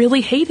things she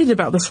really hated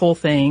about this whole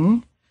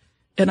thing,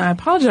 and I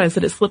apologize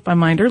that it slipped my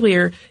mind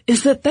earlier,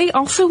 is that they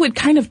also would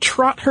kind of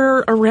trot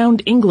her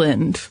around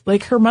England.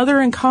 Like, her mother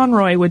and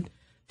Conroy would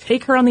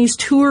take her on these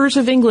tours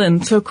of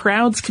England so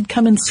crowds could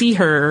come and see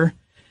her.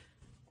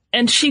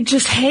 And she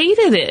just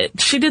hated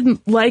it. She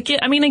didn't like it.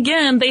 I mean,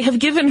 again, they have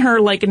given her,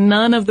 like,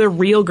 none of the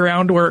real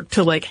groundwork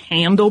to, like,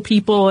 handle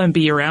people and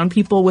be around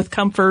people with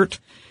comfort.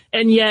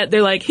 And yet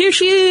they're like, here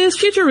she is,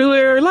 future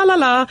ruler, la la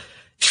la.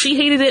 She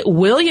hated it.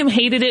 William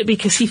hated it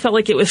because he felt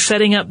like it was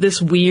setting up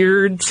this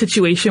weird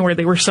situation where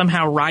they were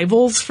somehow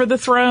rivals for the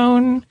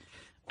throne.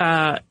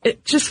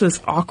 It just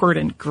was awkward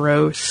and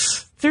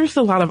gross. There's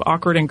a lot of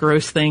awkward and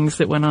gross things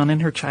that went on in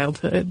her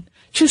childhood.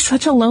 She's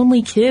such a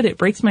lonely kid. It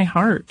breaks my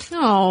heart.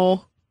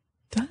 Oh.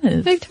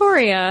 Does.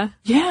 Victoria.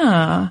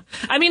 Yeah.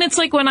 I mean, it's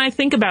like when I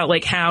think about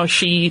like how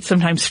she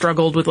sometimes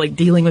struggled with like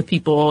dealing with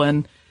people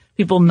and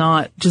people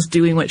not just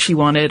doing what she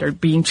wanted or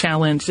being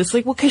challenged. It's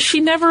like, well, cause she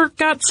never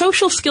got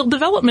social skill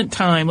development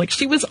time. Like,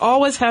 she was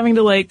always having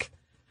to like,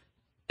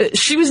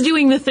 she was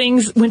doing the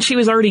things when she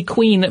was already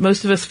queen that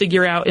most of us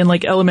figure out in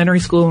like elementary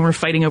school when we're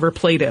fighting over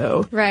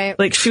Play-Doh. Right.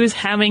 Like, she was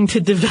having to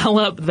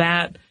develop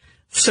that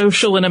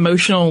social and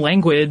emotional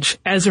language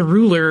as a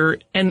ruler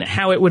and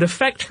how it would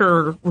affect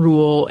her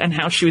rule and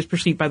how she was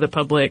perceived by the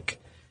public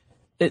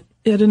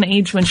at an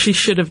age when she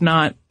should have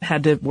not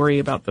had to worry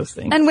about those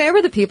things. And where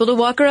were the people to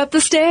walk her up the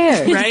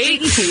stairs? Right?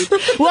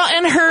 Well,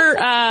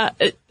 and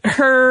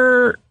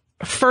her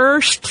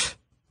first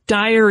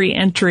diary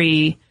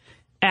entry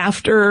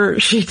after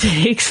she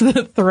takes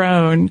the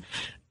throne,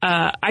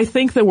 I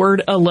think the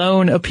word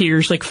alone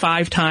appears like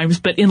 5 times,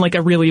 but in like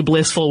a really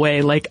blissful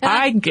way. Like,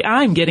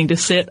 I'm getting to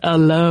sit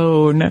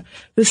alone.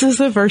 This is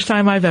the first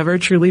time I've ever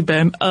truly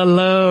been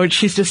alone.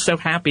 She's just so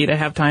happy to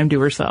have time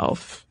to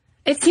herself.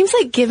 It seems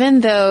like given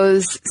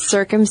those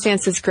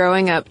circumstances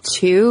growing up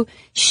too,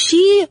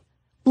 she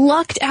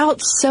lucked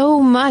out so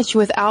much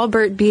with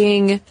Albert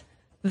being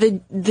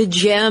the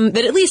gem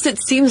that at least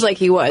it seems like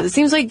he was. It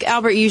seems like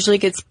Albert usually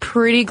gets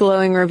pretty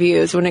glowing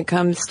reviews when it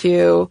comes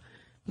to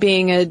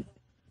being a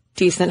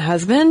decent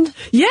husband.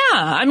 Yeah.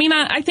 I mean,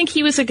 I think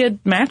he was a good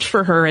match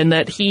for her in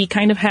that he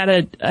kind of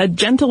had a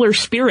gentler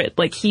spirit.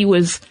 Like, he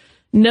was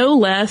no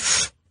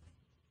less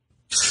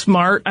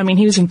smart. I mean,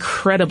 he was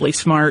incredibly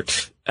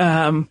smart.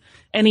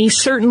 And he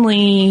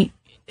certainly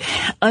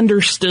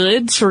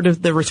understood sort of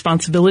the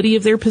responsibility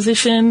of their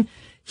position.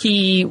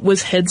 He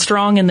was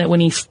headstrong in that when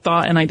he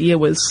thought an idea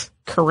was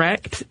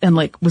correct and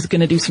like was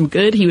going to do some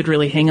good, he would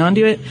really hang on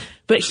to it.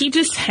 But he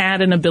just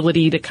had an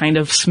ability to kind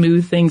of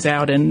smooth things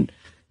out and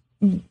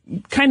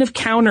kind of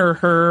counter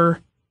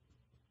her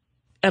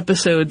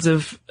episodes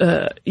of,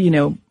 a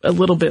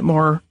little bit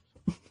more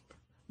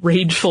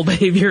rageful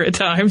behavior at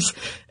times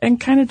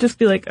and kind of just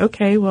be like,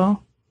 okay,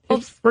 well,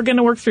 we're going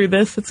to work through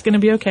this. It's going to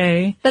be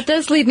okay. That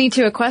does lead me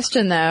to a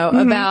question, though,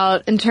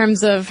 about in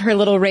terms of her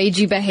little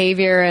ragey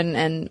behavior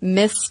and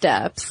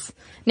missteps.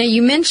 Now,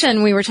 you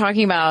mentioned we were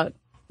talking about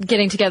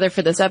getting together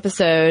for this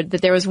episode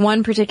that there was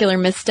one particular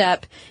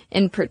misstep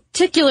in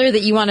particular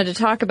that you wanted to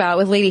talk about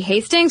with Lady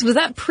Hastings. Was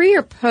that pre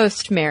or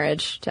post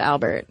marriage to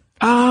Albert?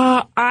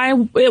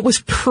 It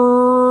was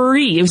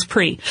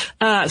pre.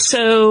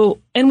 So,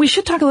 and we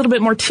should talk a little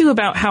bit more too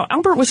about how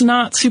Albert was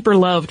not super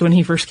loved when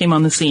he first came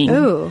on the scene.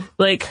 Ooh.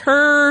 Like,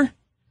 her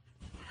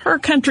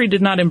country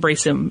did not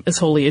embrace him as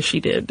wholly as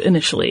she did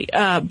initially.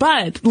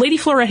 But Lady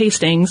Flora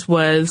Hastings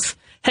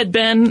had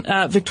been,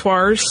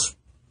 Victoire's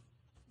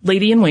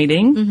lady in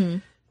waiting.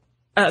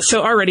 Mm-hmm.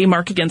 So already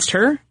mark against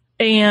her.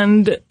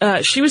 And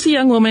she was a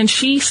young woman.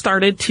 She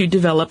started to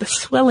develop a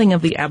swelling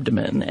of the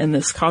abdomen, and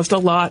this caused a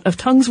lot of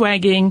tongues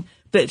wagging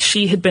that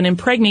she had been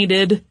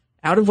impregnated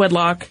out of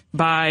wedlock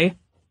by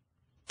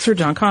Sir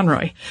John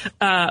Conroy.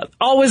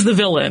 Always the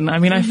villain. I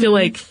mean, I feel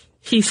like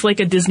he's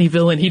like a Disney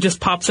villain. He just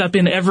pops up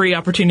in every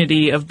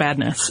opportunity of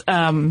badness.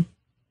 And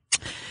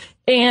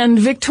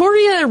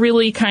Victoria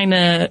really kind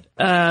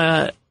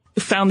of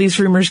found these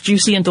rumors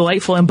juicy and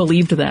delightful and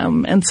believed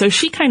them. And so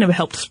she kind of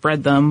helped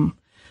spread them.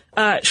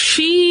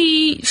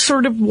 She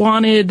sort of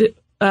wanted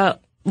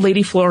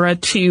Lady Flora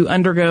to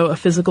undergo a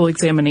physical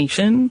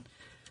examination.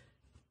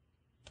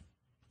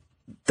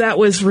 that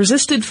was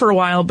resisted for a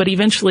while, but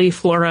eventually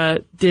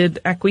Flora did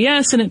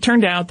acquiesce, and it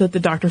turned out that the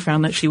doctor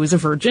found that she was a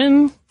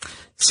virgin.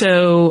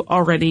 So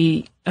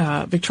already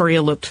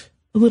Victoria looked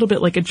a little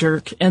bit like a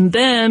jerk. And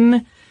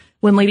then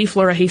when Lady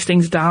Flora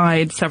Hastings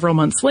died several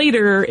months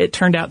later, it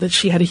turned out that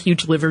she had a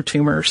huge liver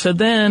tumor. So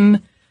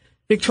then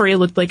Victoria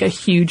looked like a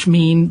huge,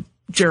 mean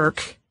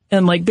jerk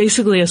and like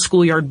basically a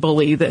schoolyard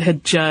bully that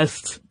had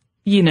just,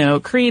 you know,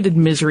 created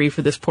misery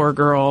for this poor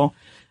girl.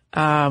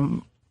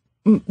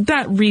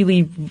 That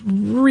really,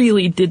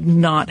 really did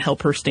not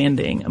help her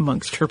standing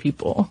amongst her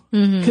people.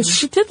 Because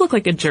she did look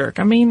like a jerk.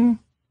 I mean,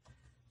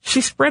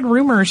 she spread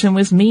rumors and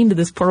was mean to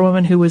this poor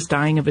woman who was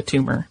dying of a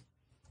tumor.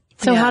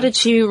 So how did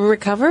she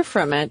recover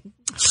from it?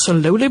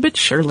 Slowly but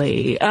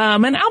surely.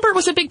 And Albert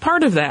was a big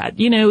part of that.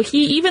 You know,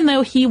 even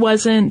though he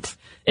wasn't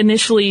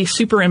initially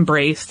super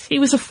embraced, he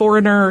was a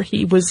foreigner.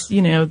 He was,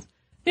 you know,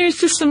 there's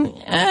just some,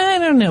 I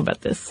don't know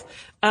about this.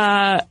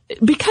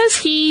 Because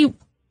he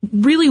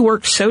really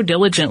worked so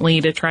diligently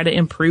to try to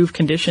improve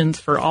conditions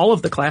for all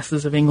of the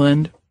classes of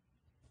England,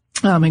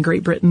 and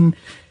Great Britain,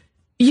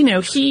 you know,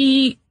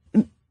 he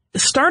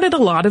started a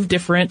lot of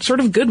different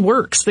sort of good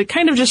works that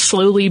kind of just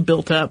slowly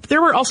built up.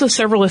 There were also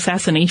several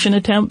assassination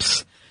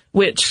attempts,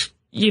 which,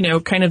 you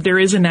know, kind of there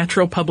is a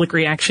natural public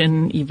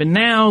reaction even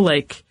now.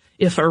 Like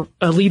if a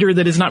leader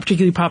that is not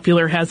particularly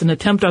popular has an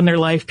attempt on their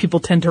life, people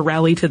tend to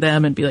rally to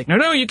them and be like,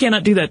 no, you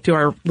cannot do that to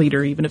our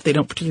leader, even if they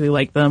don't particularly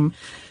like them.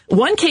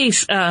 One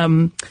case,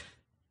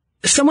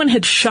 someone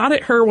had shot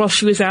at her while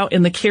she was out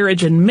in the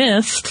carriage and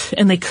missed,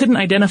 and they couldn't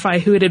identify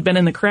who it had been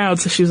in the crowd.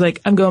 So she was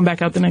like, I'm going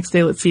back out the next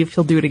day. Let's see if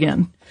he'll do it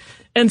again.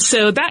 And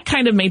so that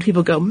kind of made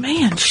people go,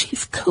 man,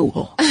 she's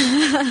cool.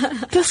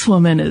 This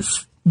woman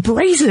is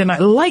brazen. I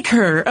like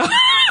her.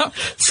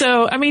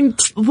 So, I mean,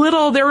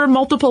 there were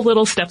multiple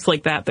little steps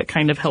like that that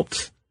kind of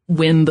helped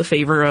win the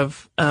favor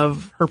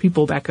of her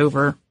people back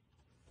over.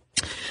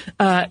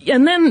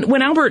 And then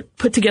when Albert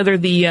put together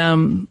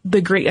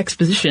the Great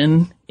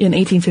Exposition in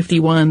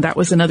 1851, that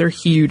was another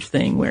huge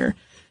thing where,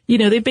 you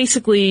know, they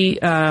basically,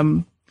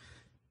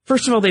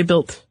 first of all, they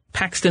built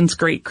Paxton's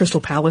Great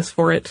Crystal Palace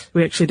for it.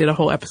 We actually did a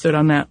whole episode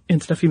on that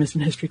in Stuff You Missed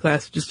in History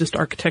class, which is just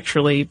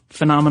architecturally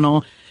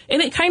phenomenal.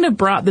 And it kind of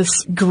brought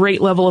this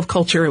great level of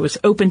culture. It was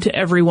open to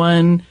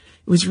everyone.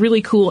 It was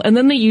really cool. And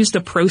then they used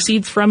the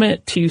proceeds from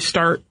it to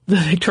start the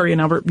Victoria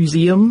and Albert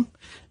Museum.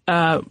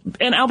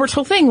 And Albert's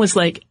whole thing was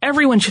like,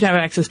 everyone should have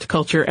access to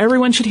culture.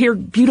 Everyone should hear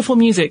beautiful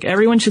music.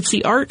 Everyone should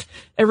see art.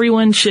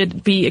 Everyone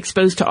should be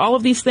exposed to all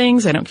of these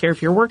things. I don't care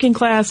if you're working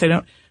class.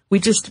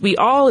 We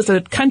all as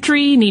a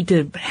country need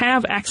to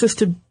have access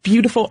to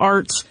beautiful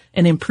arts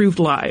and improved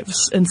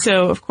lives. And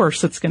so, of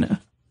course, that's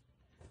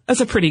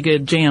a pretty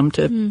good jam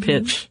to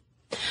pitch.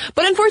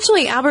 But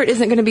unfortunately, Albert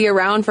isn't going to be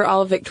around for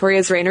all of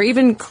Victoria's reign or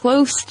even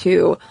close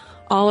to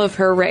all of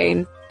her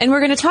reign. And we're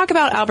going to talk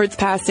about Albert's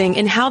passing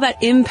and how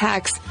that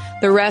impacts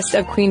the rest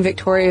of Queen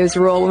Victoria's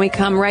rule when we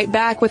come right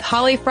back with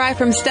Holly Fry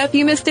from Stuff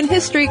You Missed in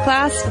History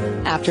class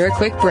after a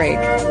quick break.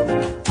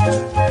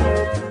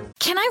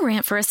 Can I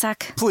rant for a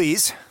sec?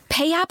 Please.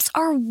 Pay apps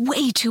are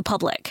way too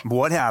public.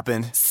 What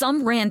happened?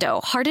 Some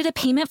rando hearted a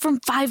payment from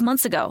 5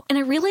 months ago, and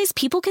I realized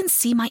people can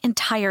see my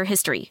entire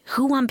history,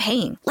 who I'm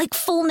paying, like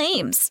full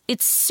names.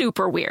 It's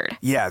super weird.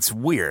 Yeah, it's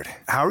weird.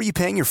 How are you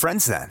paying your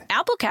friends then?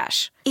 Apple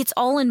Cash. It's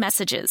all in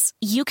messages.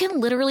 You can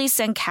literally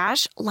send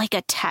cash like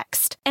a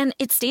text, and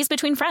it stays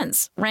between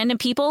friends. Random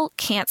people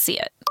can't see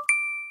it.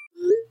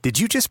 Did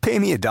you just pay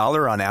me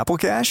 $1 on Apple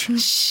Cash?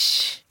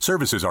 Shh.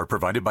 Services are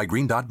provided by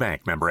Green Dot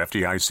Bank. Member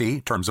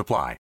FDIC. Terms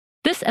apply.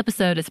 This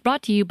episode is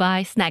brought to you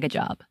by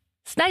Snagajob.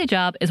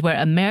 Snagajob is where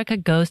America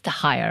goes to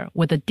hire,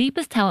 with the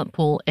deepest talent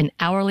pool in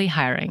hourly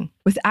hiring.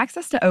 With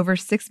access to over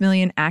 6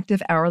 million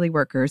active hourly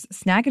workers,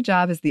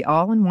 Snagajob is the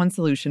all-in-one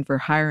solution for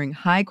hiring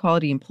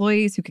high-quality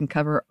employees who can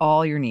cover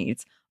all your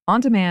needs.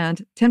 On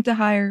demand, temp to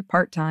hire,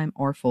 part-time,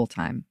 or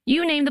full-time.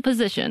 You name the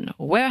position: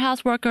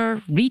 warehouse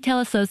worker,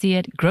 retail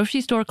associate, grocery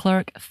store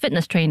clerk,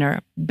 fitness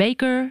trainer,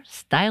 baker,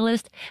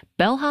 stylist,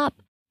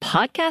 bellhop,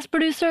 podcast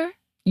producer.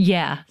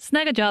 Yeah,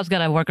 Snagajob's got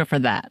a worker for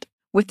that.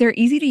 With their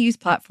easy-to-use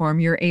platform,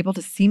 you're able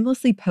to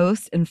seamlessly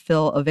post and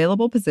fill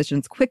available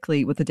positions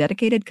quickly with a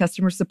dedicated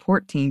customer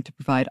support team to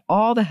provide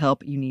all the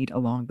help you need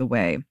along the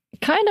way.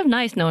 Kind of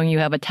nice knowing you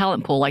have a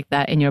talent pool like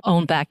that in your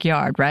own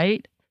backyard,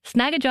 right?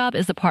 Snagajob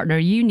is the partner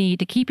you need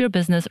to keep your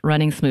business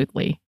running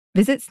smoothly.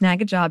 Visit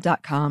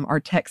snagajob.com or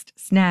text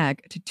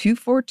SNAG to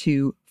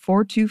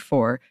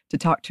 242-424 to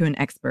talk to an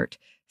expert.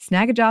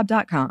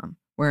 Snagajob.com,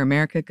 where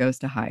America goes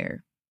to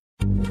hire.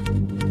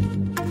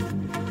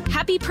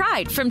 Happy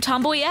Pride from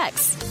Tomboy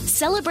X,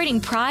 celebrating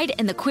pride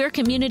and the queer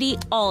community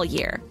all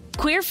year.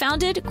 Queer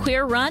founded,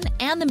 queer run,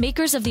 and the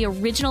makers of the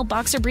original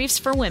boxer briefs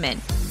for women,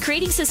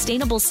 creating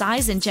sustainable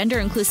size and gender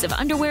inclusive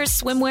underwear,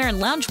 swimwear,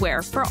 and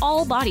loungewear for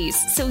all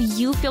bodies so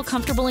you feel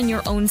comfortable in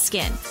your own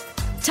skin.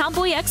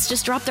 Tomboy X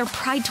just dropped their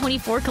Pride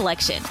 24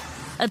 collection,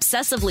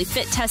 obsessively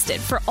fit tested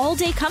for all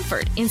day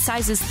comfort in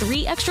sizes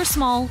 3 extra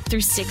small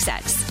through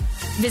 6X.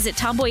 Visit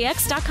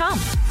tomboyx.com.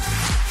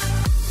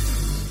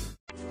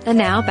 And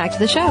now back to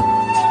the show.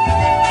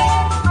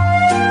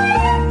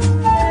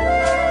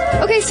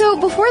 Okay, so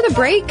before the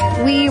break,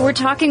 we were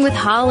talking with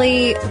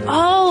Holly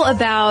all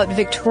about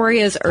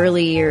Victoria's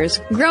early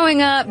years.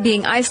 Growing up,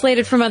 being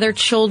isolated from other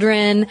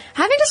children,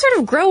 having to sort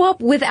of grow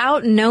up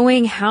without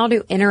knowing how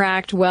to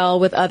interact well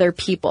with other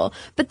people.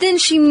 But then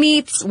she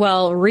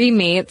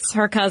re-meets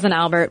her cousin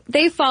Albert.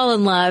 They fall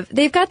in love.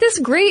 They've got this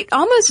great,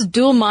 almost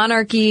dual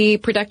monarchy,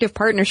 productive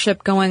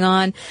partnership going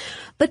on.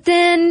 But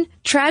then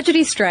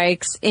tragedy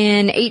strikes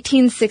in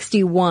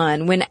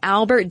 1861 when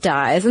Albert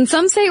dies. And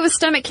some say it was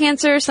stomach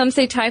cancer, some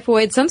say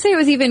typhoid, some say it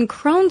was even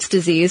Crohn's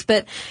disease.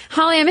 But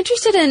Holly, I'm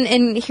interested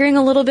in hearing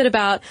a little bit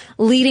about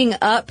leading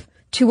up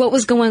to what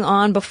was going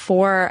on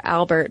before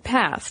Albert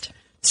passed.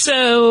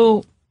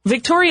 So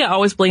Victoria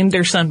always blamed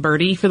their son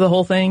Bertie for the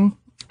whole thing.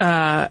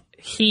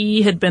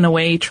 He had been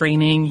away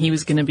training. He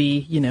was going to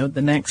be,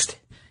 the next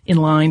in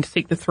line to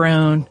take the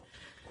throne.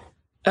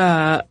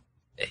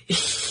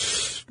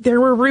 There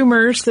were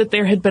rumors that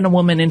there had been a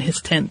woman in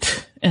his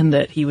tent and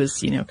that he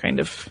was, kind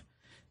of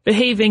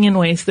behaving in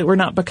ways that were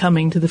not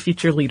becoming to the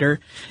future leader.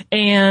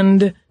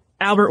 And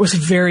Albert was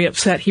very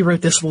upset. He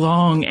wrote this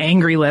long,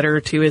 angry letter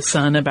to his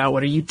son about,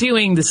 what are you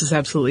doing? This is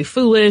absolutely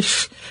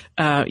foolish.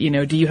 Do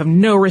you have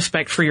no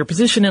respect for your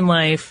position in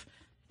life?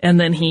 And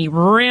then he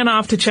ran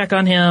off to check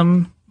on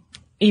him,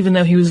 even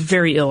though he was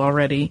very ill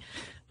already.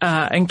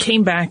 And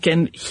came back,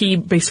 and he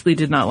basically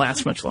did not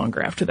last much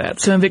longer after that.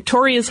 So in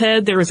Victoria's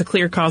head, there was a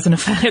clear cause and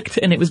effect,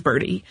 and it was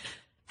Bertie.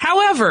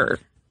 However,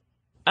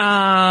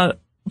 part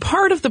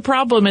of the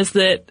problem is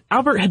that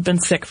Albert had been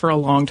sick for a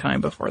long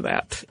time before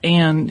that,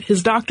 and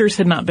his doctors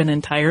had not been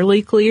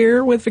entirely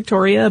clear with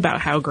Victoria about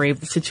how grave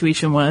the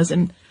situation was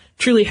and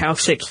truly how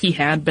sick he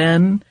had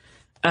been.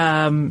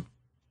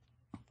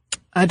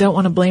 I don't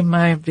want to blame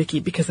my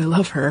Vicky because I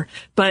love her,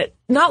 but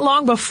not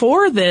long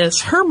before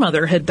this, her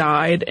mother had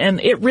died,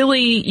 and it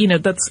really,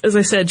 that's, as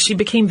I said, she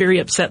became very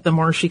upset the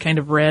more she kind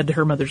of read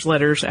her mother's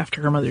letters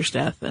after her mother's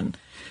death, and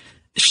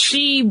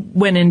she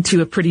went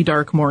into a pretty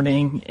dark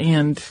mourning,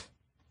 and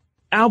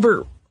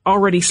Albert,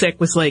 already sick,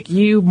 was like,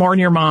 you mourn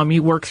your mom,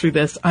 you work through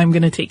this, I'm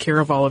going to take care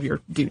of all of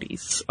your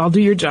duties. I'll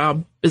do your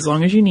job as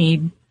long as you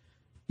need.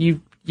 You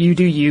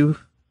do you.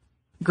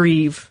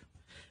 Grieve.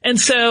 And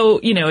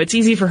so, it's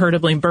easy for her to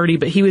blame Bertie,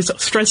 but he was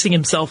stressing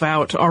himself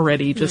out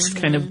already, just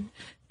kind of,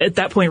 at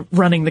that point,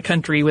 running the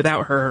country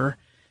without her.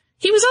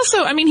 He was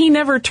also, he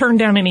never turned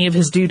down any of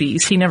his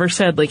duties. He never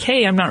said,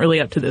 hey, I'm not really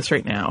up to this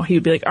right now. He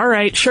would be like, all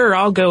right, sure,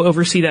 I'll go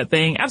oversee that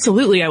thing.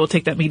 Absolutely, I will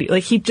take that meeting.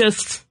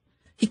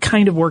 He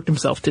kind of worked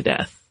himself to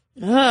death.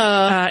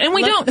 And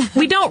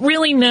we don't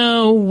really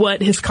know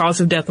what his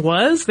cause of death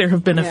was. There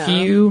have been a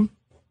few.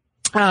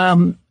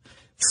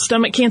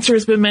 Stomach cancer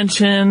has been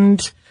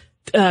mentioned.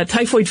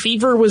 Typhoid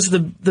fever was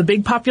the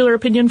big popular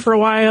opinion for a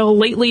while.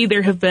 Lately,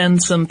 there have been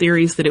some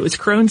theories that it was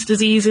Crohn's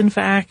disease, in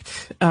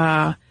fact.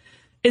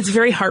 It's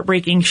very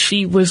heartbreaking.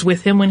 She was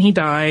with him when he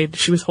died.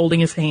 She was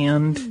holding his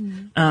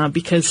hand,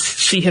 because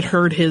she had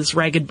heard his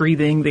ragged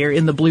breathing there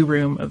in the blue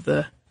room of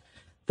the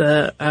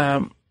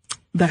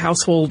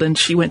household, and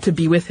she went to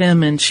be with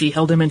him, and she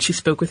held him, and she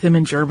spoke with him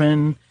in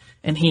German,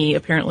 and he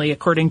apparently,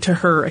 according to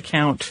her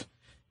account,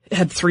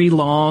 had 3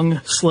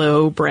 long,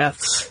 slow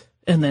breaths,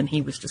 and then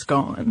he was just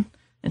gone.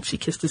 And she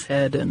kissed his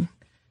head, and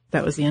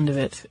that was the end of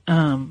it.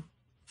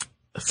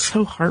 It's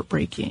so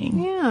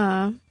heartbreaking.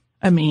 Yeah.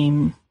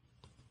 And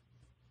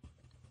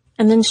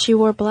then she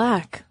wore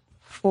black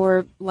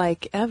for,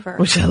 ever.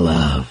 Which I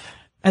love.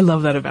 I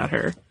love that about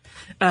her.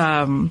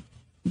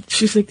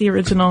 She's like the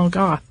original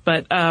goth,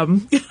 but,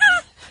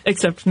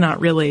 except not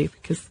really,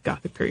 because the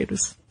Gothic period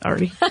was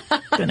already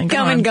been and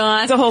Come and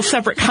gone. It's a whole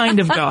separate kind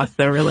of goth,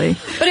 though, really.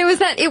 But it was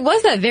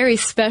that very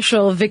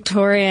special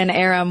Victorian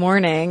era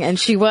mourning, and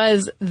she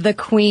was the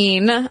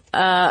queen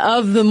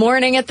of the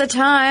mourning at the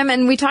time.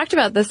 And we talked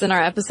about this in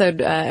our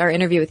episode, our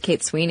interview with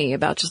Kate Sweeney,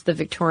 about just the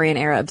Victorian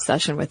era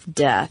obsession with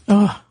death.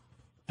 Oh,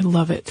 I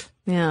love it.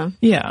 Yeah.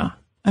 Yeah.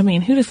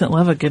 Who doesn't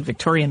love a good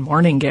Victorian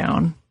mourning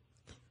gown?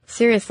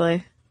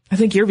 Seriously. I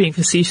think you're being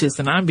facetious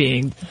and I'm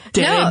being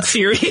dead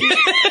serious.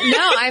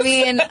 No,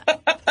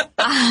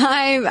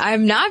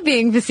 I'm not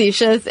being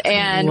facetious,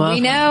 and we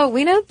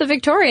know the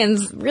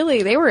Victorians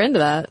really, they were into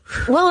that.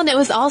 Well, and it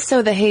was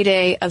also the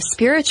heyday of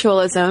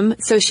spiritualism,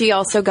 so she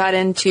also got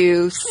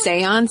into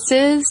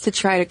seances to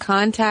try to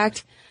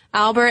contact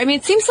Albert.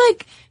 It seems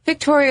like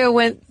Victoria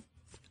went,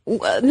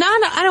 I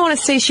don't want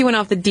to say she went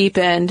off the deep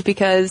end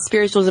because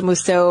spiritualism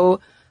was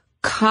so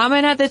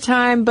common at the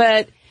time,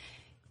 but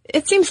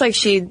it seems like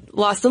she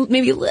lost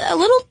maybe a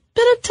little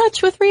bit of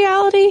touch with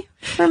reality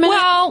for a minute.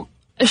 Well,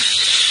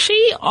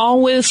 she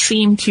always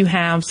seemed to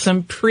have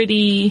some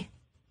pretty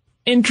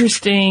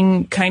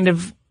interesting kind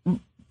of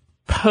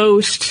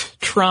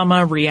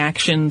post-trauma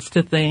reactions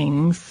to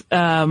things.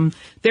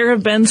 There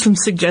have been some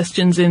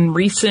suggestions in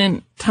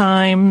recent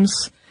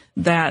times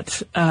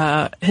that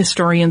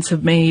historians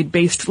have made,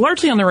 based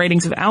largely on the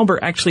writings of Albert,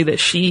 actually, that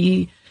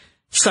she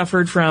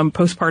suffered from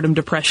postpartum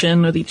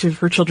depression with each of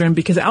her children,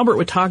 because Albert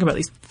would talk about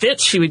these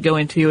fits she would go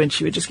into, and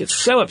she would just get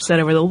so upset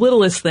over the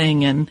littlest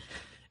thing. And,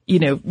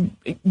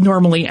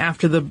 normally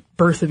after the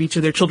birth of each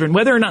of their children.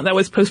 Whether or not that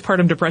was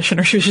postpartum depression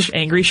or she was just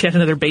angry she had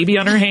another baby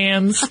on her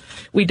hands,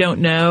 we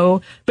don't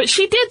know. But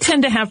she did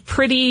tend to have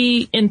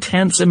pretty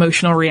intense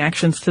emotional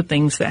reactions to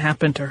things that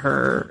happened to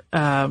her.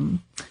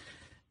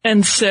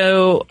 And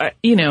so,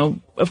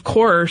 of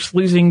course,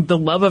 losing the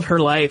love of her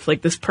life,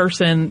 like this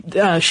person,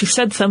 she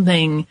said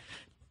something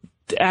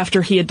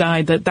after he had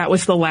died that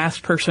was the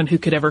last person who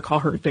could ever call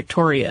her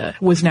Victoria,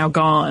 was now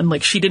gone.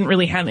 Like, she didn't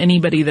really have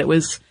anybody that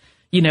was,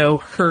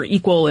 her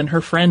equal and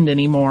her friend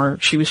anymore.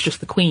 She was just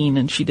the queen,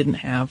 and she didn't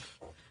have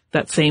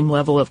that same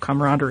level of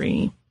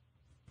camaraderie.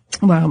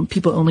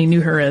 People only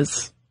knew her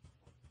as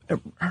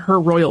her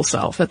royal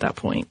self at that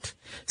point.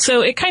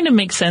 So it kind of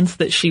makes sense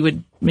that she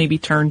would maybe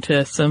turn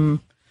to some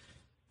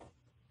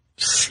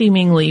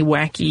seemingly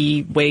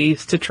wacky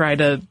ways to try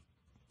to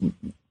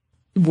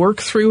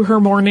work through her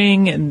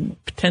mourning and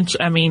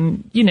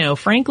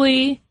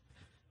frankly,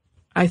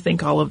 I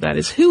think all of that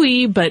is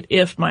hooey, but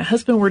if my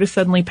husband were to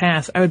suddenly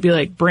pass, I would be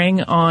like,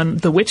 bring on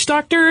the witch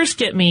doctors,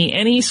 get me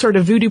any sort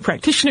of voodoo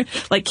practitioner.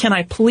 Like, can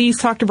I please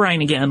talk to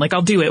Brian again? Like,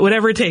 I'll do it.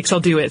 Whatever it takes, I'll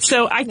do it.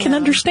 So I can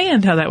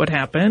understand how that would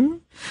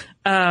happen.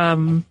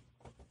 Well,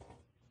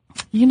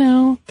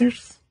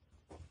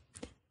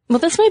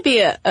 this might be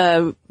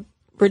a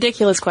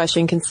ridiculous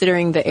question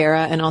considering the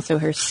era and also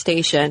her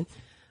station.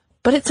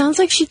 But it sounds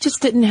like she just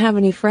didn't have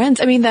any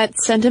friends. I mean, that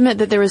sentiment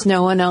that there was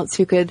no one else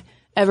who could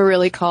ever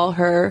really call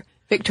her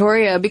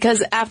Victoria,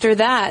 because after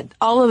that,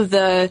 all of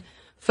the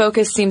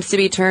focus seems to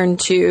be turned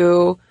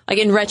to, like,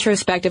 in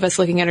retrospect of us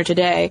looking at her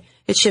today,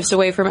 it shifts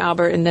away from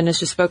Albert and then it's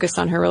just focused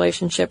on her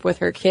relationship with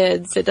her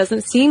kids. It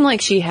doesn't seem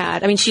like she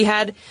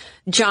had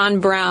John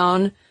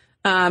Brown,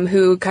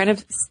 who kind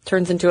of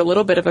turns into a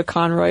little bit of a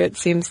Conroy, it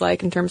seems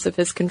like, in terms of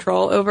his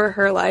control over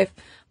her life.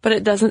 But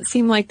it doesn't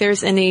seem like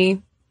there's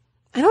any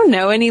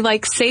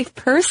safe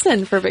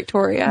person for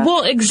Victoria.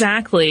 Well,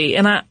 exactly.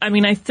 And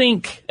I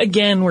think,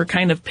 again, we're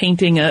kind of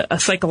painting a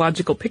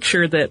psychological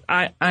picture that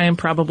I am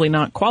probably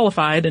not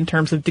qualified in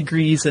terms of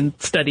degrees and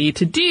study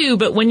to do.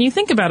 But when you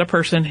think about a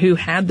person who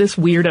had this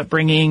weird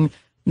upbringing,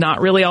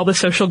 not really all the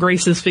social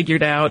graces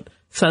figured out,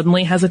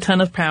 suddenly has a ton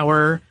of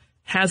power,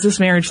 has this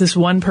marriage, this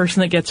one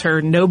person that gets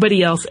her,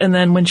 nobody else. And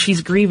then when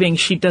she's grieving,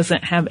 she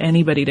doesn't have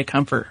anybody to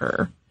comfort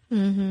her.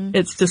 Mm-hmm.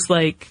 It's just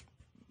like,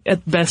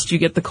 at best you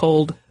get the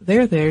cold,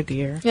 there,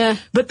 dear. Yeah.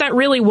 But that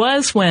really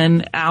was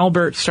when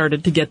Albert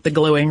started to get the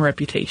glowing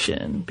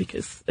reputation.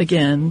 Because,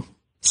 again,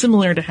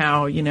 similar to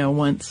how,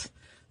 once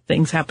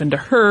things happened to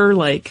her,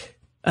 like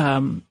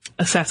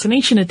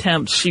assassination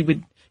attempts, she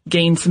would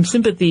gain some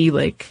sympathy,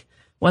 like,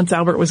 once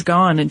Albert was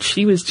gone. And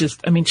she was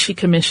just, she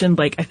commissioned,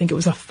 I think it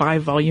was a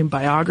 5-volume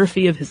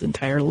biography of his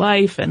entire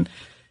life. And,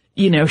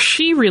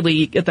 she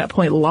really, at that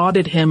point,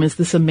 lauded him as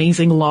this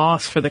amazing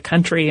loss for the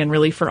country and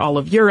really for all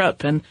of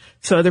Europe. And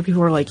so other people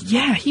were like,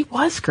 yeah, he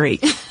was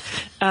great.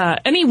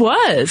 And he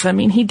was.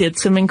 He did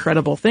some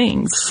incredible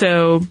things.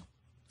 So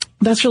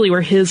that's really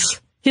where his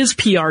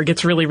PR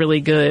gets really,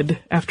 really good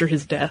after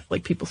his death.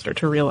 Like, people start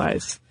to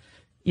realize,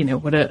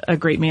 what a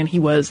great man he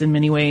was in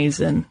many ways,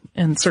 and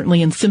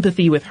certainly in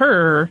sympathy with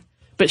her.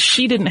 But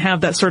she didn't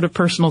have that sort of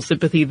personal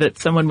sympathy that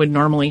someone would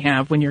normally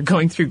have when you're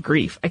going through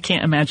grief. I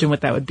can't imagine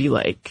what that would be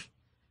like.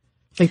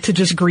 Like, to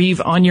just grieve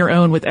on your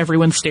own with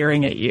everyone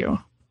staring at you.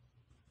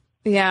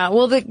 Yeah,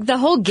 well, the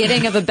whole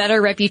getting of a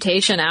better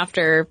reputation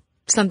after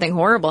something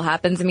horrible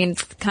happens. We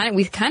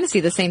kind of see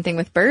the same thing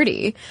with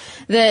Bertie.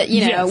 That,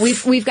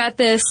 yes. we've got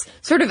this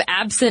sort of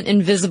absent,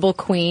 invisible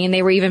queen.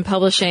 They were even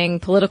publishing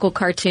political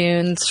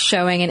cartoons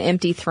showing an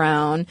empty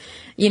throne.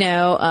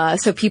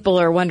 So people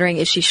are wondering,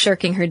 is she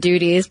shirking her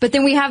duties? But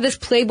then we have this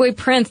Playboy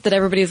prince that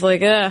everybody's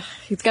like, ugh,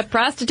 he's got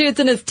prostitutes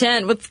in his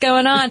tent. What's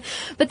going on?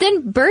 But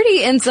then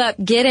Bertie ends up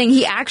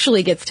he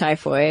actually gets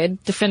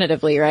typhoid,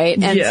 definitively,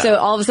 right? And so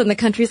all of a sudden the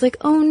country's like,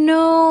 oh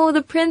no,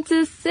 the prince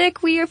is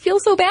sick. We feel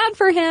so bad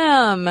for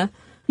him.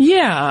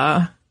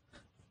 Yeah.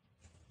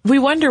 We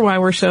wonder why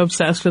we're so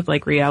obsessed with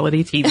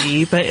reality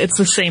TV, but it's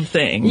the same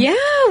thing. Yeah,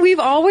 we've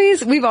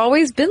always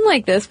been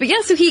like this. But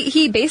yeah, so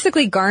he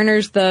basically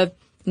garners the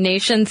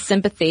nation's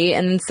sympathy,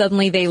 and then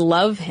suddenly they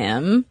love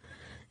him.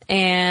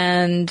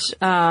 And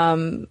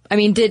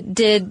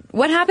did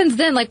what happens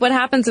then? Like, what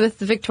happens with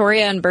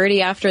Victoria and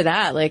Bertie after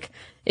that? Like,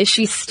 is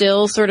she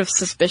still sort of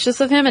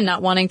suspicious of him and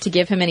not wanting to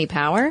give him any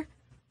power?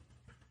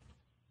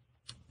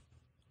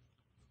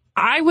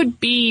 I would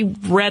be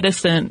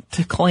reticent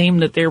to claim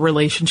that their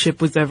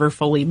relationship was ever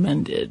fully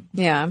mended.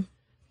 Yeah.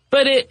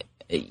 But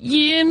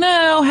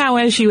how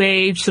as you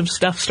age, some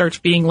stuff starts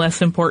being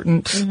less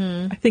important.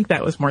 Mm-hmm. I think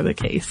that was more the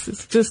case.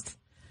 It's just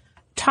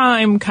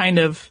time kind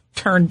of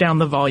turned down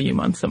the volume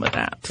on some of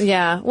that.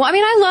 Yeah. Well,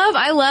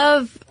 I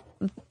love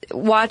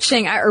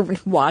watching,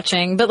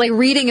 but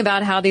reading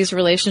about how these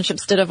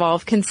relationships did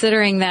evolve,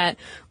 considering that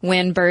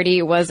when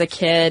Bertie was a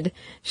kid,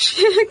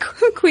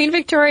 Queen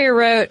Victoria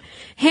wrote,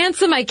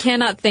 "Handsome I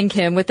cannot think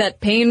him, with that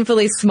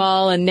painfully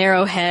small and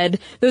narrow head,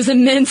 those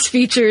immense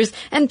features,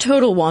 and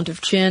total want of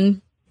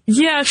chin."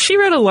 Yeah, she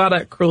wrote a lot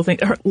of cruel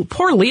things.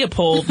 Poor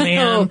Leopold,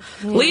 man.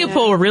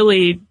 Leopold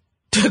really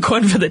took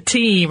one for the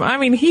team. I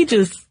mean,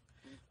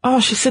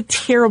 she said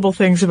terrible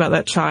things about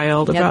that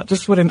child, about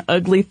just what an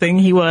ugly thing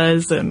he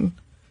was. And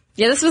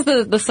yeah, this was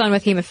the son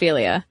with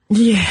hemophilia.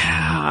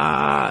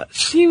 Yeah,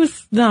 she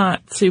was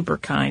not super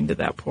kind to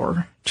that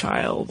poor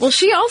child. Well,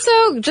 she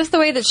also, just the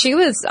way that she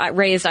was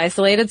raised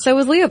isolated, so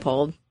was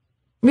Leopold.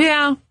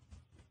 Yeah.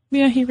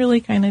 Yeah, he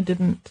really kind of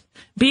didn't.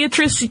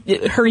 Beatrice,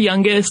 her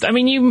youngest, I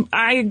mean,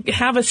 I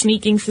have a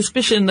sneaking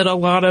suspicion that a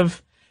lot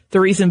of the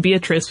reason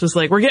Beatrice was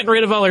like, we're getting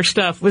rid of all her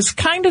stuff, was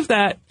kind of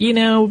that,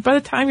 by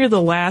the time you're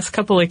the last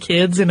couple of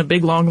kids in a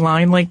big long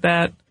line like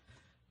that,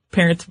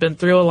 parents have been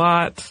through a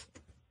lot,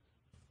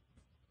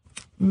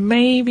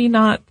 maybe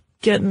not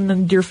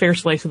getting your fair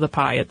slice of the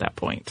pie at that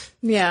point.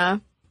 Yeah.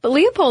 But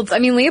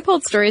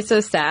Leopold's story is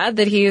so sad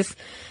that he's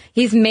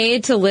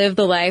made to live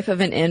the life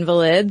of an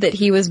invalid, that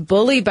he was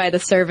bullied by the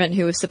servant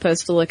who was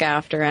supposed to look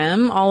after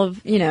him.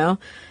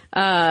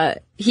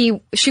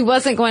 She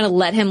wasn't going to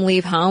let him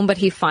leave home, but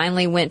he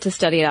finally went to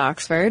study at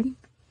Oxford.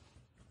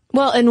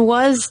 Well, and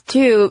was,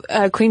 too,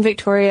 Queen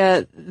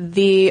Victoria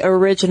the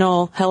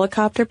original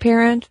helicopter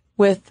parent,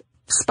 with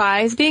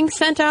spies being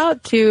sent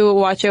out to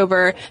watch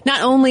over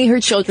not only her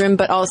children,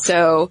 but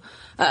also,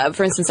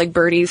 for instance, like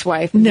Bertie's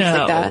wife and things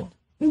like that?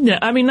 No,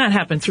 I mean, that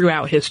happened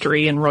throughout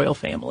history in royal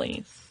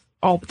families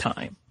all the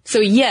time. So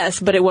yes,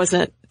 but it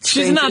wasn't.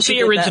 She's not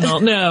the original.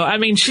 No, I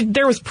mean,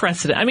 there was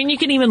precedent. I mean, you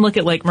can even look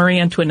at like Marie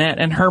Antoinette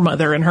and her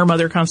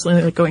mother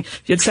constantly like going,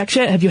 "Have you had sex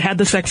yet? Have you had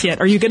the sex yet?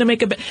 Are you going to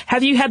make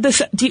have you had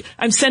this?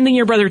 I'm sending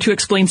your brother to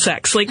explain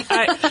sex." Like,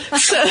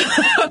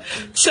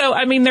 so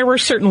I mean, there were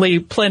certainly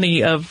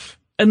plenty of,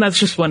 and that's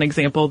just one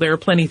example. There are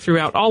plenty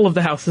throughout all of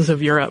the houses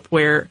of Europe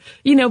where,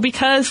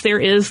 because there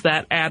is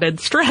that added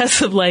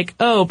stress of like,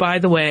 oh, by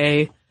the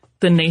way,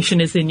 the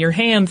nation is in your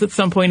hands at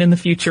some point in the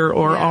future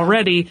or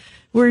already.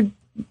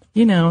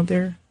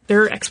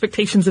 There are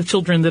expectations of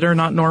children that are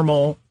not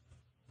normal,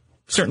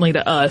 certainly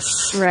to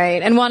us.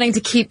 Right. And wanting to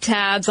keep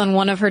tabs on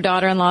one of her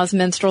daughter-in-law's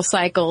menstrual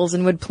cycles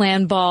and would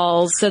plan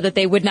balls so that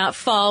they would not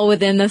fall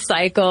within the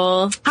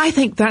cycle. I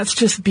think that's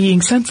just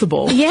being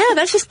sensible. Yeah,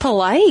 that's just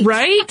polite.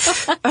 Right?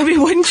 I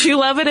mean, wouldn't you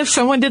love it if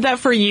someone did that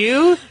for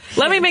you?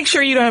 Let me make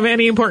sure you don't have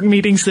any important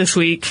meetings this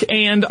week.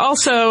 And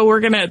also,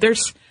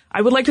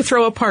 I would like to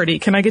throw a party.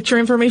 Can I get your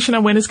information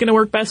on when it's going to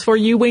work best for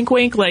you? Wink,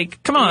 wink.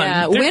 Like, come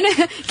on.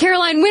 Yeah.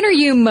 Caroline, when are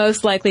you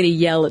most likely to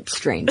yell at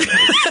strangers?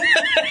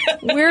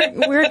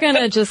 We're going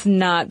to just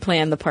not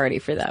plan the party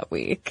for that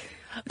week.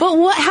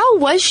 But how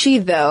was she,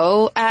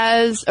 though,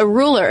 as a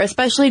ruler,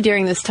 especially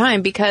during this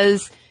time?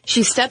 Because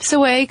she steps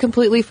away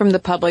completely from the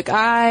public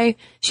eye.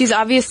 She's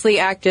obviously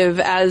active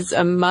as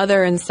a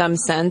mother in some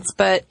sense,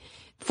 but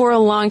for a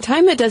long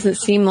time, it doesn't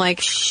seem like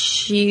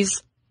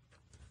she's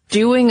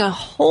doing a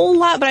whole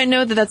lot, but I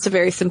know that that's a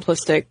very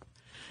simplistic.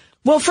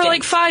 Well, for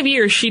like 5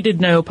 years, she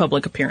did no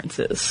public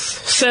appearances.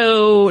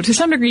 So to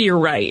some degree, you're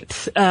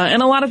right.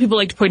 And a lot of people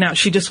like to point out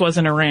she just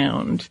wasn't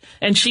around.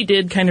 And she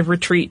did kind of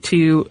retreat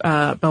to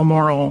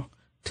Balmoral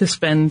to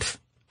spend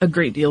a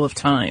great deal of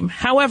time.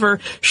 However,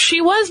 she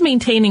was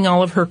maintaining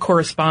all of her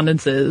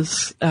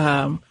correspondences.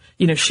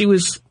 She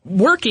was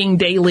working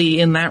daily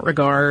in that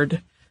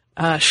regard.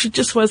 She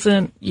just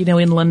wasn't,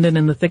 in London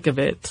in the thick of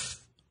it.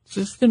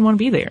 She just didn't want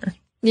to be there.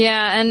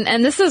 Yeah,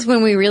 and this is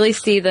when we really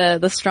see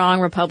the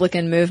strong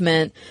Republican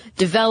movement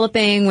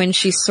developing, when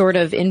she's sort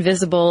of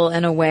invisible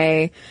in a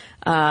way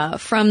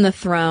from the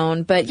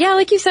throne. But yeah,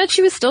 like you said,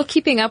 she was still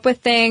keeping up with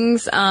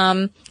things. In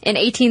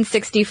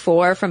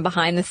 1864, from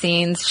behind the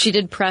scenes, she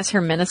did press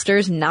her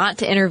ministers not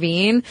to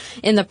intervene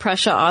in the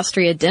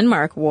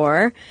Prussia-Austria-Denmark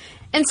War.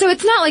 And so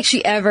it's not like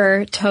she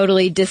ever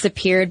totally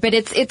disappeared, but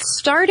it's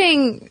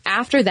starting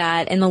after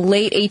that in the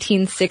late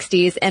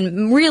 1860s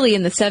and really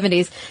in the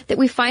 70s that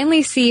we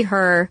finally see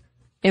her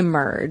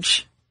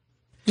emerge.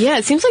 Yeah,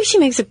 it seems like she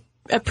makes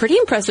a pretty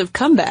impressive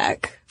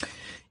comeback.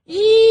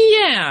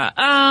 Yeah.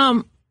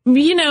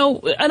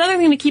 Another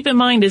thing to keep in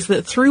mind is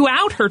that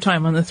throughout her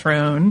time on the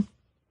throne,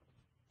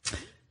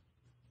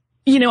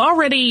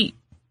 already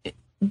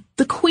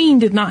the Queen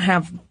did not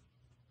have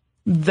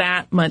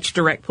that much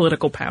direct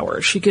political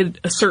power. She could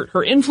assert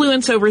her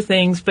influence over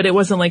things, but it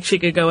wasn't like she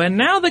could go, and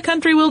now the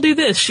country will do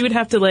this. She would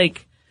have to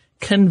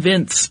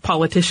convince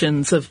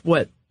politicians of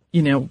what,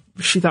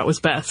 she thought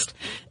was best.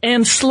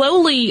 And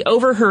slowly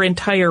over her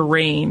entire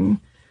reign,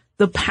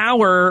 the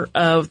power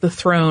of the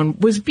throne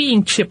was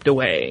being chipped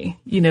away.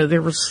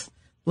 There was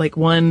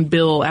one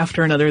bill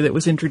after another that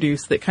was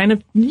introduced that kind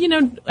of,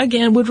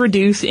 again, would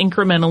reduce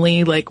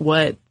incrementally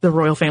what the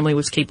royal family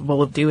was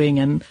capable of doing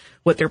and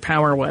what their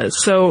power was.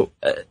 So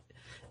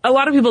a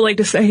lot of people like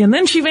to say, and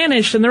then she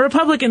vanished and the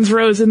Republicans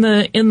rose in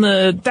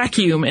the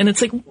vacuum. And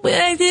it's like,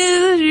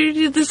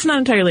 that's not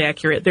entirely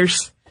accurate.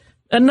 There's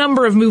a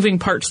number of moving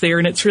parts there,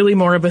 and it's really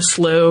more of a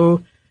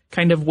slow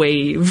kind of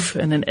wave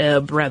and an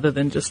ebb rather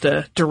than just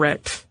a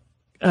direct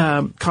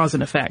cause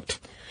and effect.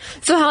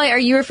 So, Holly, are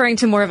you referring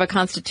to more of a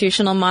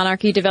constitutional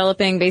monarchy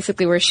developing,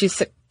 basically where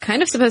she's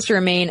kind of supposed to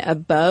remain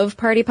above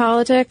party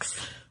politics?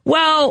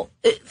 Well,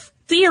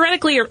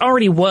 theoretically, it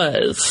already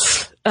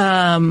was.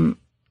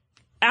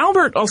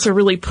 Albert also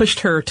really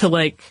pushed her to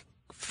like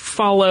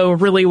follow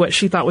really what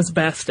she thought was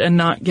best and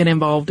not get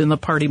involved in the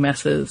party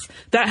messes.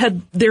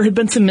 There had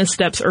been some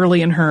missteps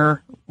early in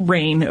her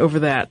reign over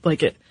that.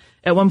 Like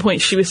at one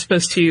point she was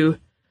supposed to,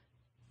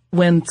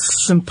 when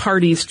some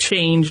parties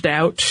changed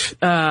out,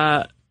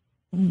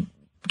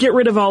 get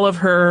rid of all of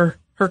her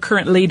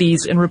current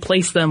ladies and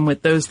replace them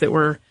with those that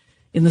were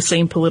in the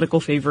same political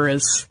favor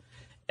as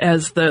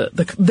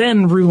the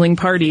then ruling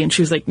party. And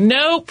she was like,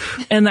 nope.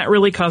 And that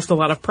really caused a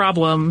lot of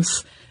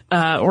problems.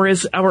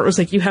 Whereas Albert was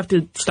like, you have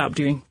to stop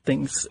doing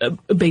things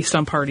based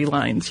on party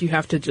lines. You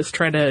have to just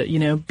try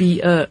to,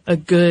 be a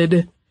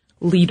good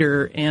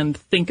leader and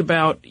think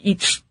about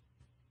each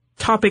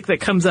topic that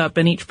comes up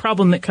and each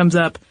problem that comes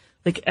up,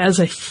 like as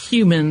a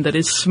human that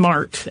is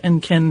smart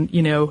and can,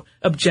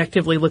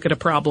 objectively look at a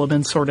problem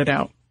and sort it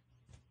out.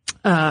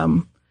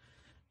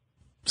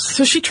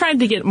 So she tried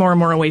to get more and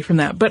more away from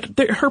that, but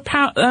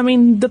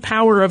the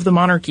power of the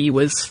monarchy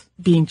was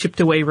being chipped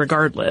away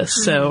regardless.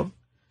 Mm-hmm. So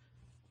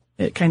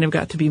it kind of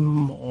got to be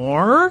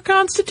more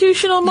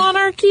constitutional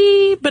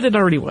monarchy, but it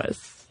already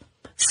was.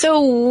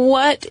 So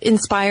what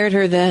inspired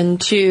her then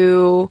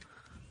to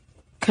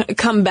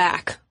come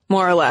back,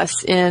 more or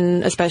less,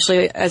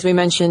 especially as we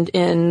mentioned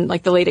in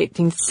like the late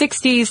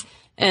 1860s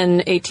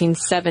and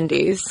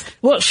 1870s?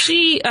 Well,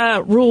 she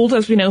ruled,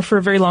 as we know, for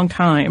a very long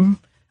time.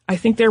 I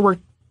think there were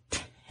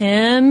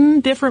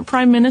 10 different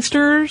prime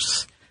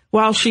ministers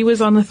while she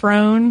was on the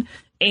throne,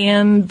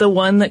 and the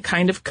one that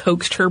kind of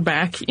coaxed her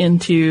back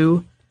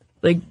into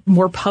like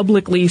more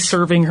publicly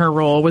serving her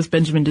role was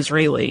Benjamin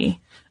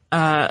Disraeli,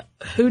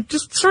 who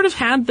just sort of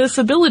had this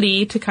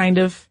ability to kind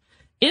of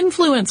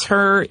influence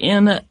her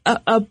in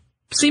a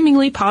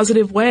seemingly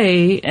positive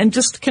way and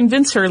just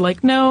convince her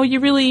like, no,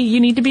 you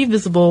need to be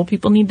visible.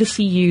 People need to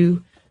see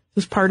you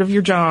as part of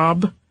your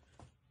job.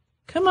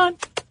 Come on.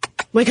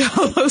 Like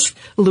almost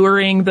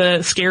luring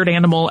the scared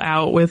animal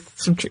out with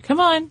some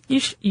come on, you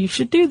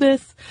should do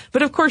this.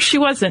 But of course she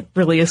wasn't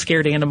really a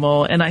scared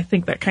animal, and I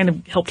think that kind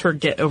of helped her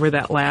get over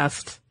that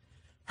last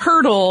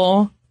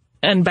hurdle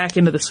and back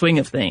into the swing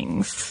of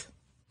things.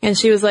 And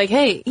she was like,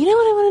 hey, you know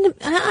what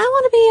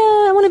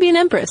I want to be an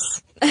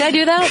empress. Can I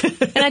do that?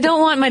 And I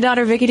don't want my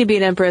daughter Vicky to be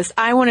an empress.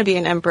 I want to be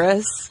an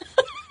empress.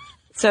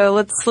 So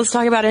let's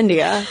talk about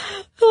India.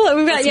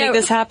 Let's make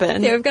this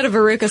happen. Yeah, we've got a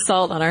Veruca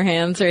Salt on our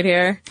hands right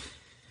here.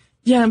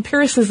 Yeah,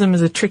 empiricism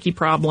is a tricky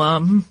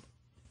problem.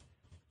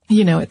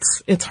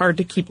 It's hard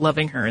to keep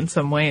loving her in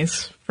some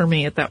ways for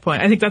me at that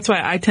point. I think that's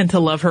why I tend to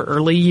love her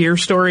early year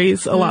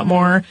stories a lot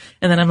more.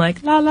 And then I'm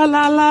like, la, la,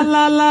 la, la,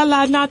 la, la,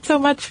 la, not so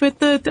much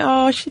with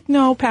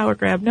no, power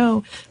grab,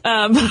 no.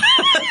 But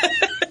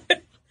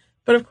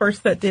of course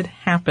that did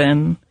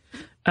happen.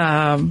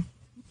 Yeah.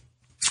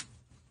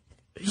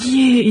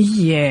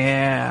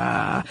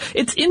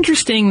 It's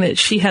interesting that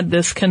she had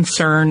this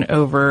concern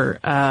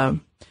over,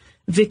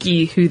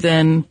 Vicky, who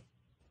then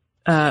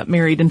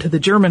married into the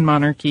German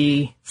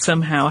monarchy,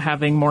 somehow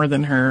having more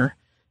than her,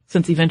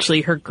 since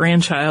eventually her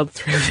grandchild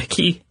through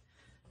Vicky,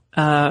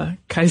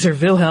 Kaiser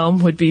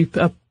Wilhelm, would be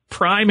a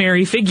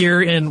primary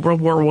figure in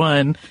World War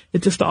I.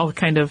 It just all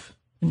kind of,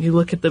 when you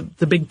look at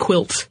the big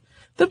quilt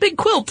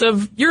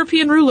of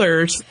European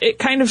rulers, it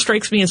kind of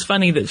strikes me as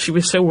funny that she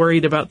was so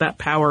worried about that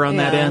power on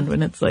that end,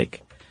 when it's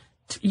like,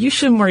 you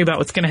shouldn't worry about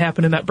what's going to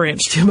happen in that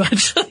branch too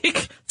much.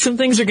 Like, some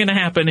things are going to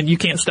happen and you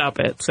can't stop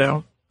it,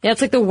 so. Yeah,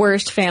 it's like the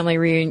worst family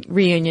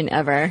reunion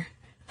ever.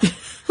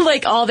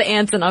 Like, all the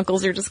aunts and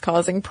uncles are just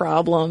causing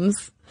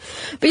problems.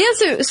 But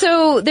yeah,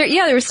 so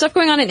there was stuff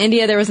going on in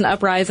India. There was an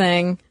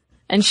uprising,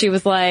 and she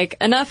was like,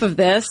 enough of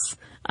this.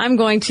 I'm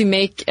going to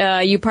make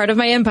you part of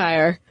my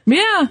empire.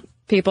 Yeah.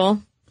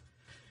 People.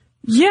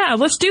 Yeah,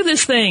 let's do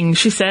this thing,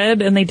 she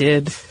said, and they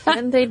did.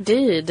 And they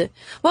did.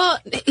 Well,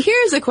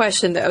 here's a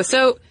question, though.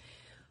 So,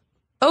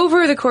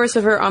 over the course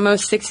of her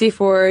almost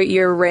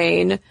 64-year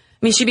reign, I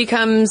mean, she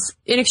becomes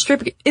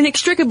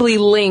inextricably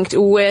linked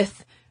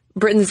with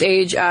Britain's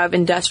age of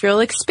industrial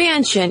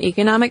expansion,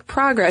 economic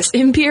progress,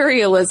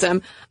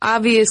 imperialism,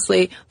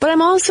 obviously. But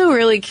I'm also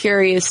really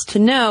curious to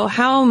know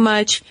how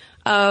much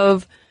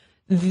of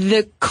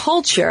the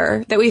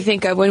culture that we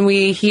think of when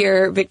we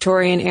hear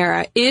Victorian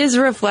era is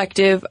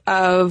reflective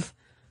of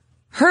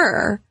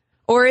her,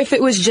 or if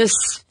it was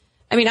just,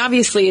 I mean,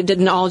 obviously it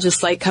didn't all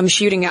just like come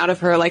shooting out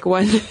of her like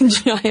one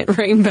giant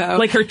rainbow.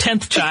 Like her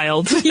 10th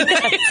child.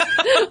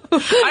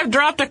 I've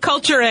dropped a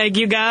culture egg,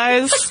 you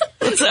guys.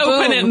 Let's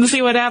open it and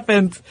see what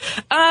happens.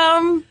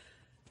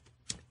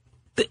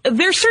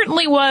 There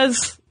certainly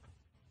was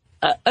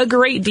a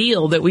great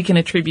deal that we can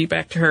attribute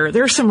back to her.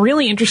 There are some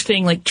really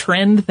interesting like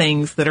trend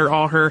things that are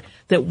all her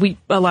that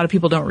a lot of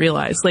people don't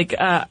realize. Like,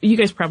 you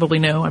guys probably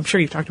know, I'm sure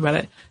you've talked about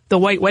it. The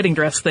white wedding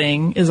dress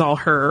thing is all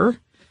her.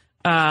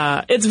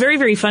 It's very,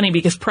 very funny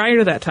because prior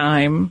to that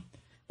time,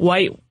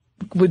 white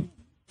would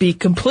be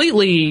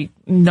completely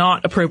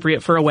not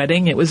appropriate for a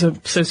wedding. It was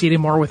associated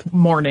more with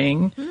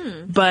mourning.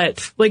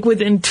 But like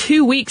within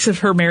 2 weeks of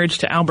her marriage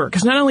to Albert,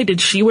 because not only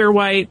did she wear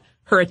white,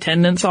 her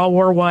attendants all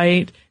wore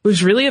white. It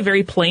was really a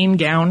very plain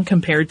gown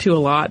compared to a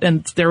lot.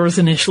 And there was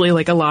initially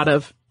like a lot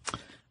of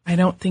I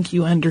don't think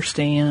you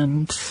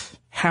understand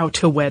how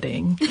to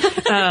wedding.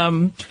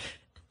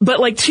 But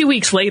like 2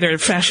 weeks later,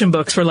 fashion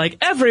books were like,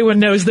 everyone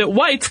knows that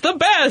white's the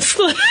best.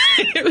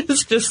 It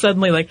was just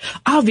suddenly like,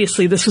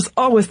 obviously this was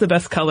always the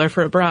best color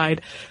for a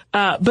bride.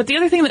 But the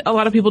other thing that a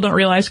lot of people don't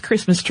realize,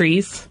 Christmas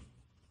trees.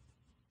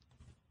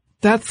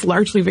 That's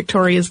largely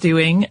Victoria's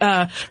doing.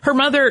 Her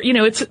mother,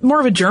 it's more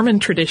of a German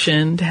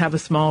tradition to have a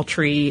small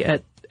tree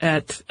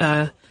at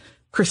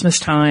Christmas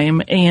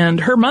time.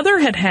 And her mother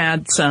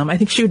had some. I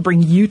think she would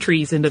bring yew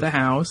trees into the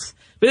house.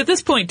 But at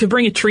this point, to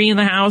bring a tree in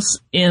the house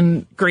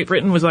in Great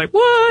Britain was like,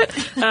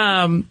 what?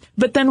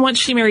 But then once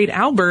she married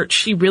Albert,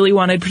 she really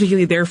wanted,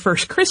 particularly their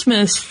first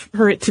Christmas,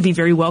 for it to be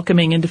very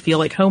welcoming and to feel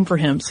like home for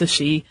him. So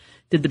she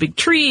did the big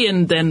tree.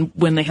 And then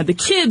when they had the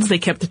kids, they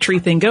kept the tree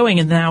thing going.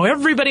 And now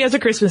everybody has a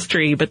Christmas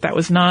tree. But that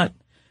was not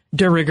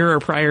de rigueur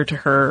prior to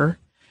her.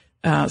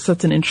 So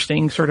it's an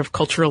interesting sort of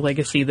cultural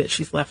legacy that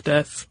she's left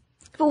us.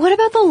 But what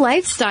about the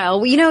lifestyle?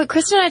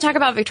 Kristen and I talk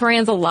about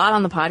Victorians a lot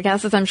on the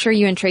podcast, as I'm sure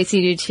you and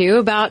Tracy do too,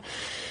 about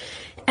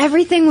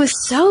everything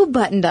was so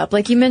buttoned up,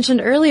 like you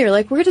mentioned earlier.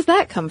 Like, where does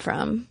that come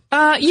from?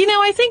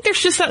 I think there's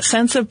just that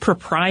sense of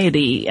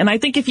propriety. And I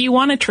think if you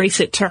want to trace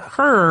it to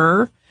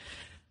her,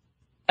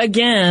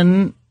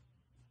 again,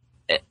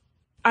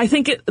 I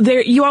think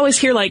you always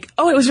hear like,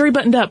 oh, it was very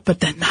buttoned up,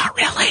 but then not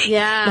really.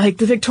 Yeah. Like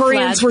the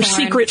Victorians were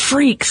secret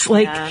freaks.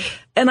 Like, yeah.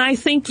 And I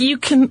think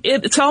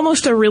it's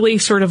almost a really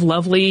sort of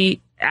lovely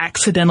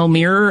accidental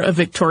mirror of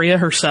Victoria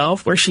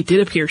herself, where she did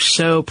appear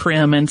so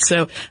prim. And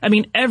so,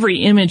 every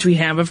image we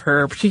have of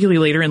her, particularly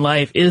later in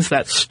life, is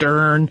that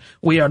stern,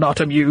 we are not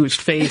amused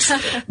face.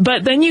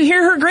 But then you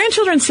hear her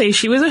grandchildren say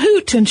she was a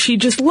hoot and she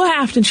just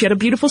laughed and she had a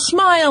beautiful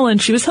smile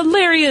and she was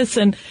hilarious.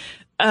 And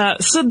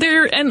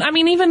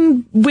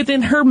even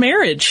within her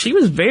marriage, she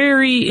was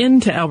very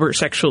into Albert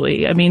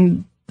sexually.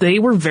 They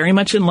were very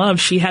much in love.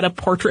 She had a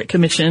portrait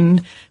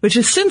commissioned, which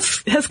has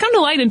come to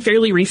light in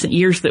fairly recent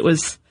years, that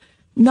was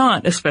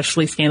not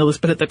especially scandalous,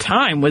 but at the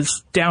time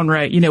was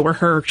downright, where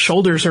her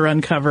shoulders are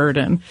uncovered.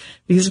 And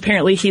because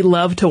apparently he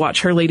loved to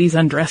watch her ladies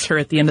undress her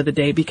at the end of the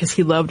day, because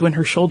he loved when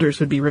her shoulders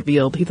would be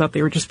revealed. He thought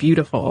they were just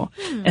beautiful.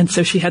 And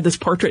so she had this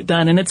portrait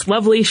done, and it's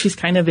lovely. She's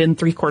kind of in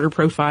 3/4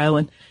 profile,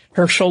 and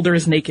her shoulder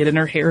is naked and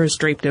her hair is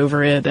draped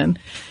over it. And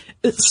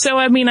so,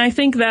 I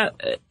think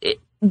that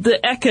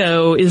the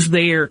echo is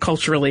there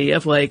culturally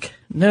of like,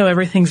 no,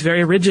 everything's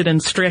very rigid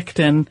and strict,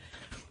 and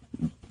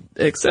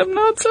except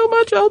not so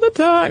much all the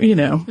time,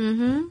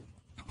 Mm-hmm.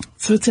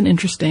 So it's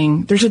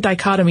there's a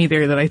dichotomy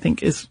there that I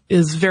think is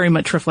very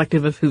much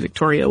reflective of who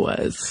Victoria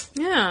was.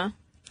 Yeah.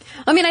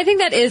 I think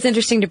that is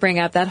interesting to bring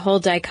up, that whole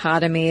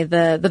dichotomy,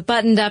 the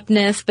buttoned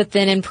upness, but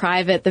then in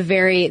private, the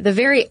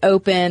very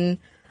open,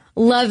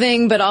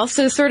 loving, but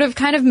also sort of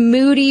kind of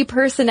moody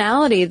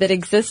personality that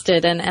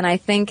existed. And I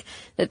think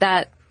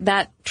that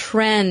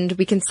trend,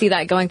 we can see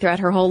that going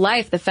throughout her whole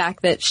life. The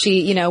fact that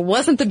she,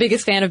 wasn't the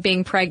biggest fan of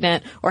being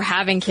pregnant or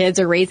having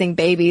kids or raising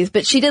babies,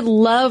 but she did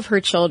love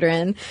her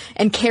children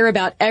and care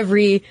about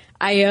every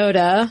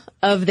iota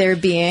of their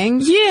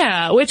being.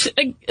 Yeah, which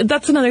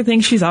that's another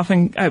thing she's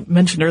often, I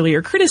mentioned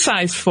earlier,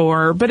 criticized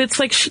for, but it's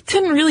like she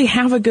didn't really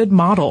have a good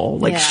model.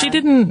 Like she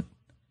didn't.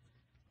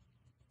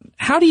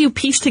 How do you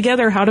piece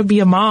together how to be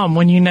a mom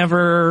when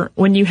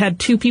you had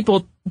two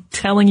people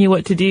telling you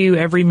what to do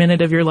every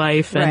minute of your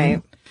life? And,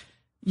 right.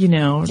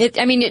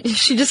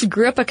 She just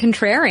grew up a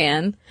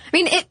contrarian.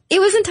 It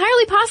was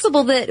entirely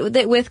possible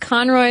that with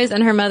Conroy's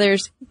and her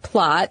mother's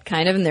plot,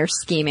 kind of in their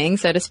scheming,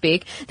 so to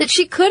speak, that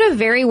she could have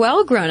very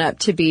well grown up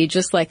to be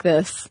just like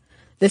this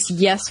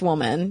yes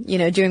woman,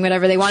 doing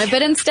whatever they wanted.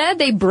 But instead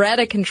they bred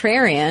a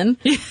contrarian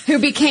who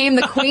became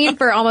the queen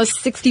for almost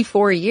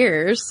 64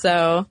 years.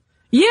 So.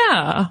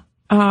 Yeah.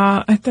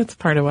 That's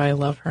part of why I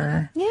love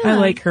her. Yeah. I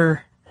like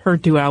her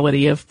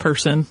duality of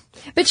person.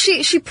 But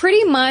she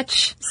pretty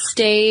much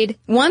stayed,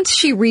 once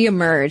she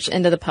reemerged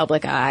into the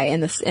public eye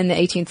in the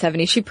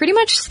 1870s, she pretty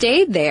much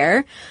stayed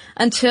there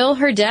until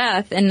her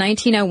death in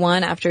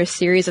 1901 after a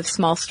series of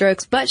small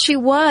strokes. But she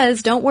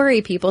was, don't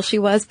worry people, she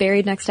was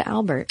buried next to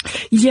Albert.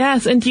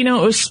 Yes, and it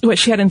was what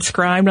she had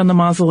inscribed on the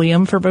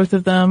mausoleum for both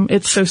of them.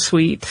 It's so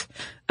sweet.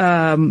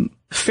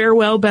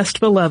 Farewell, best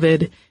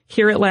beloved.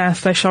 Here at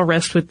last I shall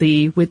rest with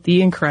thee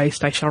in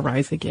Christ I shall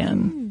rise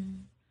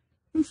again.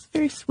 It's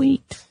very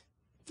sweet.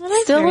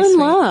 Still in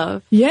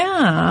love.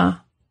 Yeah.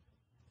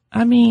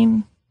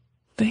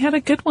 They had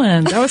a good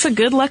one. That was a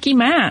good lucky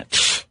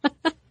match.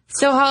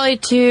 So Holly,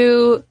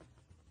 to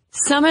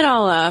sum it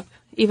all up,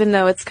 even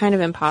though it's kind of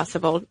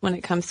impossible when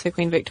it comes to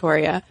Queen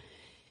Victoria,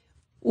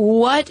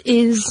 what do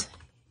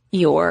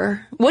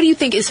you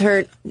think is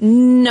her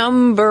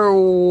number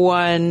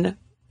one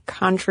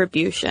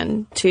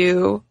contribution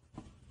to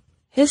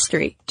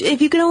history,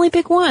 if you could only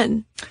pick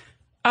one?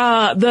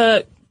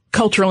 The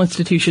cultural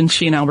institutions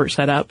she and Albert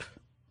set up.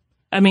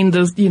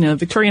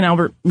 Victoria and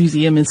Albert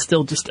Museum is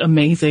still just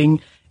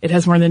amazing. It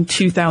has more than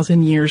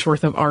 2,000 years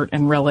worth of art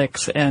and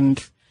relics,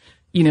 and,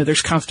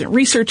 there's constant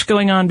research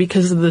going on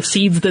because of the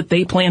seeds that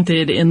they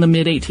planted in the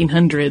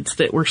mid-1800s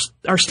that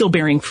are still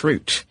bearing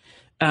fruit.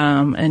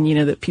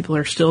 and, that people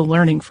are still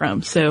learning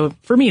from. So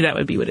for me, that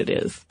would be what it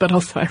is. But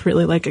also, I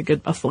really like a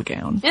good bustle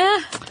gown.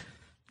 Yeah.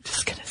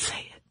 Just going to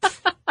say it.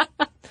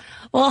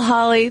 Well,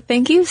 Holly,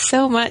 thank you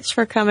so much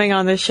for coming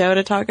on the show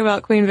to talk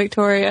about Queen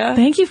Victoria.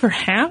 Thank you for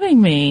having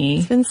me.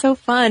 It's been so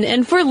fun.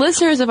 And for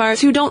listeners of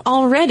ours who don't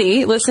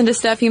already listen to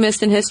Stuff You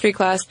Missed in History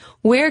Class,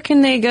 where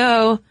can they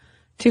go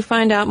to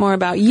find out more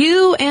about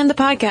you and the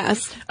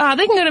podcast?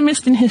 They can go to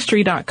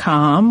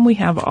missedinhistory.com. We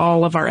have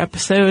all of our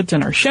episodes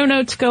and our show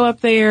notes go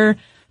up there,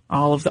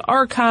 all of the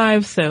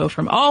archives. So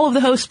from all of the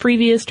hosts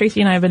previous,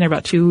 Tracy and I have been there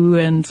about 2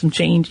 and some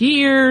change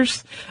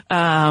years.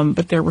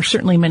 But there were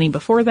certainly many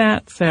before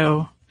that.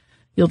 So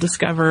you'll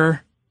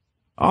discover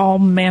all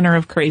manner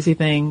of crazy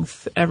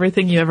things,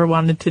 everything you ever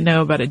wanted to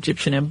know about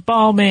Egyptian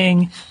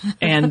embalming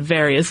and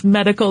various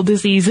medical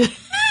diseases.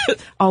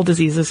 All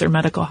diseases are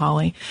medical,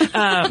 Holly.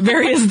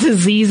 Various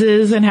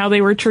diseases and how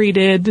they were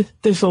treated.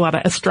 There's a lot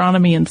of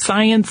astronomy and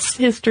science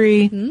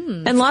history.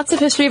 And lots of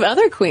history of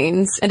other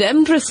queens and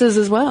empresses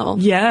as well.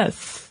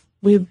 Yes.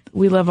 We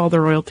love all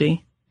the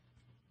royalty.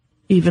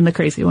 Even the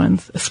crazy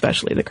ones,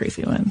 especially the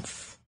crazy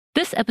ones.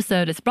 This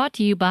episode is brought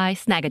to you by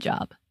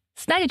Snagajob.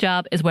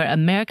 Snagajob is where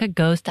America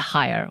goes to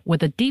hire, with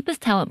the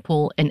deepest talent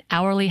pool in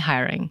hourly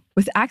hiring.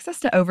 With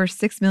access to over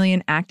 6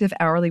 million active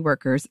hourly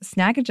workers,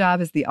 Snagajob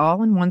is the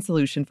all-in-one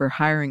solution for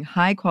hiring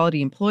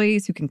high-quality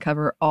employees who can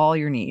cover all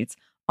your needs.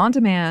 On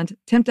demand,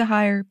 temp to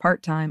hire,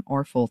 part-time,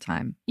 or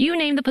full-time. You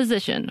name the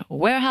position: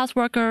 warehouse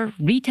worker,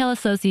 retail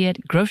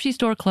associate, grocery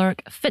store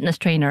clerk, fitness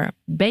trainer,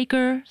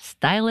 baker,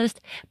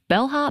 stylist,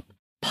 bellhop,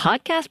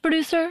 podcast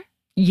producer.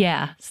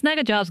 Yeah,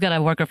 Snagajob's got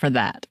a worker for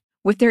that.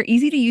 With their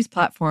easy-to-use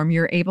platform,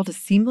 you're able to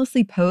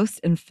seamlessly post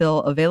and fill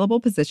available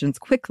positions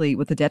quickly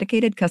with a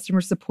dedicated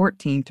customer support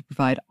team to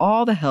provide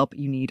all the help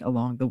you need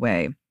along the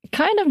way.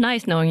 Kind of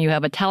nice knowing you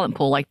have a talent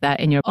pool like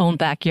that in your own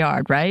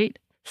backyard, right?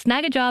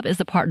 Snagajob is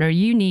the partner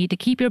you need to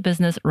keep your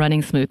business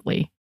running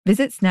smoothly.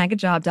 Visit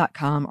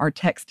snagajob.com or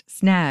text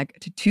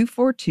SNAG to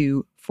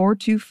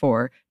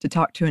 242-424 to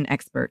talk to an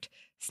expert.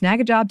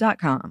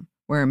 Snagajob.com,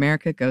 where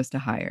America goes to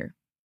hire.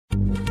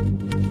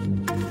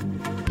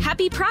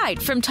 Happy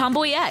Pride from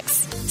Tomboy X,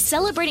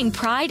 celebrating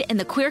pride in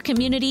the queer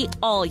community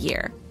all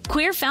year.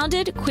 Queer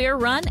founded, queer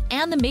run,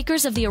 and the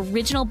makers of the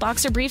original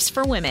boxer briefs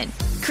for women,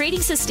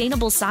 creating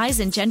sustainable size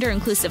and gender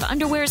inclusive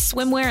underwear,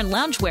 swimwear, and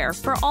loungewear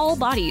for all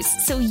bodies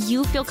so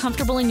you feel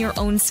comfortable in your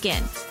own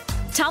skin.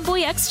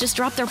 Tomboy X just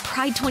dropped their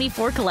Pride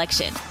 24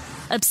 collection,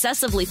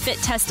 obsessively fit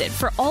tested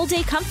for all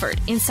day comfort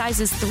in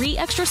sizes 3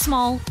 extra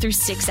small through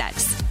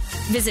 6X.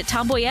 Visit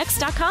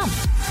tomboyx.com.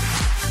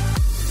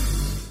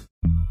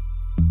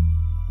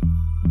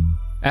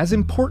 As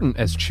important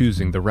as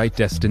choosing the right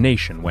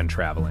destination when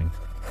traveling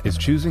is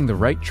choosing the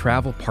right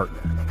travel partner.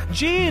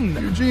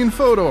 Eugene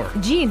Fodor.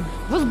 Gene,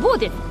 was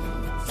Budin.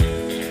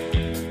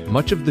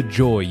 Much of the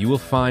joy you will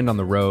find on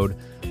the road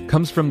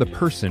comes from the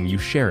person you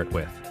share it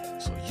with.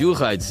 So you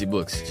write the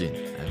books, Gene,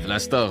 and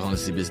Vlastar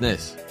runs the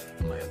business.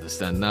 I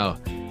understand now.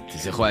 It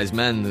is a wise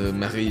man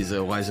marries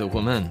a wiser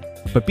woman.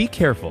 But be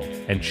careful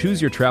and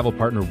choose your travel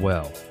partner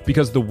well,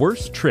 because the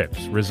worst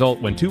trips result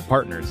when 2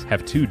 partners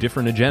have 2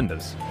 different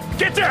agendas.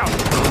 Get down!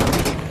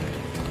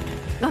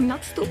 I'm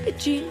not stupid,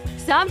 Gene.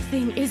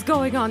 Something is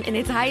going on, and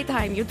it's high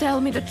time you tell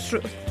me the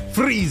truth.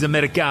 Freeze,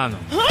 Americano!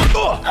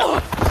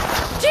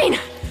 Gene,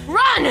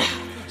 run!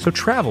 So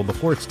travel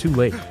before it's too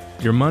late.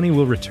 Your money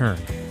will return,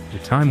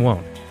 your time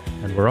won't,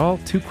 and we're all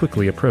too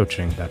quickly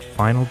approaching that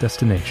final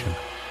destination.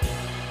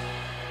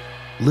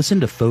 Listen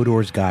to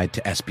Fodor's Guide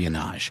to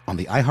Espionage on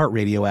the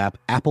iHeartRadio app,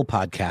 Apple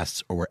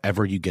Podcasts, or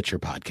wherever you get your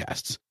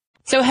podcasts.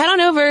 So head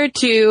on over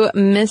to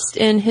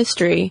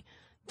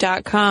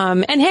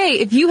missedinhistory.com. And hey,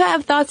 if you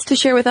have thoughts to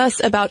share with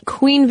us about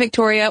Queen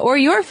Victoria or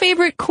your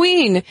favorite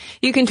queen,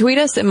 you can tweet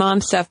us at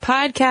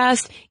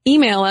MomStuffPodcast,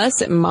 email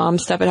us at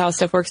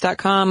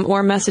momstuff@howstuffworks.com,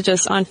 or message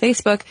us on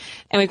Facebook.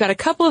 And we've got a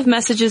couple of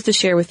messages to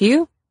share with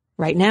you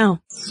right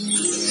now.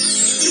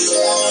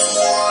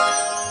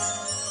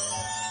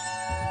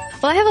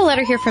 Well, I have a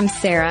letter here from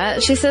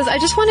Sarah. She says, I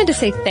just wanted to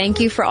say thank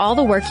you for all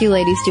the work you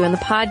ladies do in the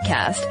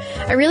podcast.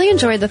 I really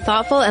enjoyed the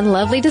thoughtful and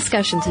lovely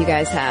discussions you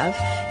guys have.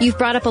 You've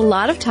brought up a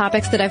lot of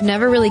topics that I've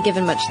never really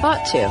given much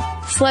thought to.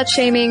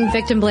 Slut-shaming,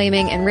 victim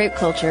blaming, and rape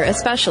culture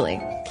especially.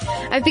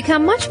 I've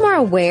become much more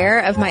aware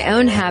of my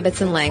own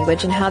habits and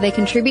language and how they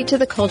contribute to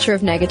the culture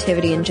of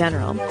negativity in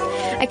general.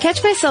 I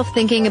catch myself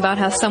thinking about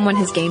how someone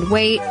has gained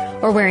weight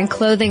or wearing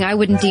clothing I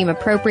wouldn't deem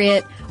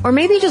appropriate, or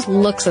maybe just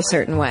looks a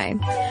certain way.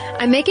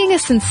 I'm making a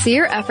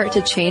sincere effort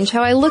to change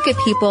how I look at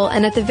people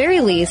and at the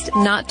very least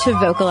not to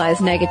vocalize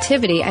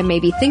negativity I may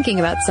be thinking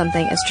about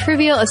something as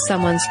trivial as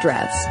someone's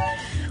dress.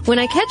 When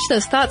I catch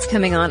those thoughts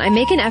coming on, I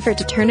make an effort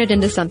to turn it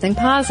into something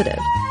positive.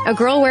 A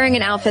girl wearing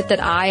an outfit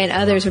that I and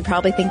others would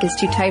probably think is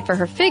too tight for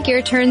her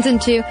figure turns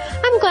into,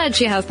 I'm glad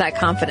she has that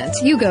confidence.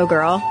 You go,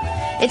 girl.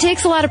 It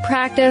takes a lot of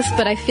practice,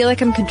 but I feel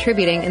like I'm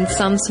contributing in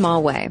some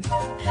small way.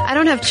 I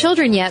don't have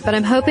children yet, but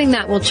I'm hoping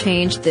that will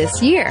change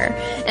this year.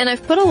 And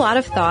I've put a lot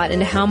of thought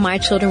into how my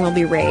children will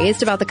be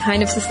raised, about the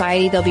kind of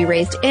society they'll be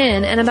raised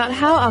in, and about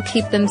how I'll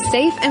keep them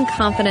safe and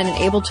confident and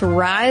able to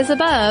rise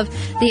above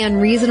the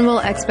unreasonable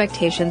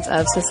expectations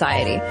of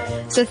society.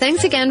 So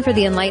thanks again for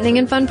the enlightening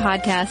and fun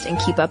podcast, and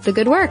keep up the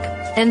good work.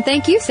 And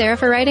thank you, Sarah,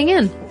 for writing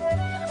in.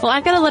 Well,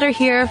 I've got a letter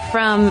here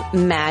from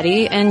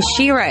Maddie, and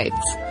she writes,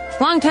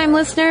 long-time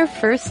listener,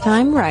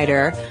 first-time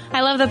writer.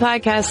 I love the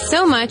podcast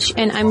so much,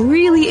 and I'm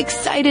really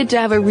excited to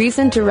have a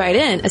reason to write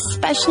in,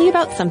 especially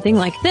about something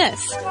like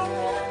this.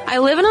 I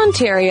live in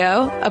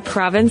Ontario, a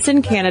province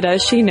in Canada,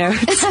 she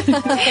notes.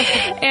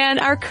 And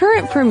our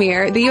current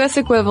premier, the U.S.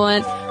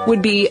 equivalent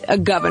would be a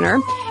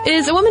governor,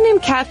 is a woman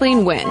named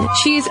Kathleen Wynne.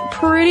 She's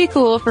pretty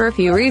cool for a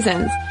few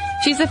reasons.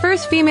 She's the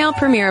first female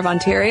premier of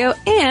Ontario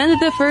and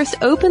the first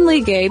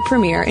openly gay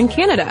premier in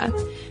Canada.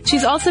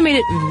 She's also made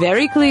it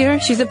very clear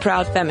she's a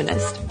proud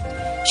feminist.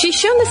 She's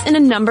shown this in a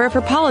number of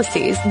her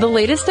policies, the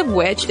latest of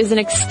which is an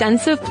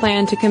extensive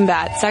plan to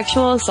combat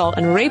sexual assault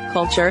and rape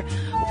culture,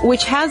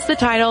 which has the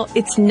title,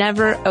 It's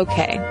Never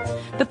Okay.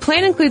 The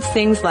plan includes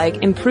things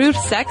like improved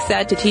sex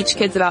ed to teach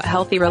kids about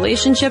healthy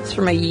relationships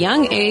from a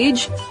young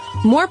age,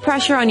 more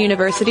pressure on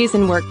universities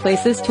and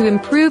workplaces to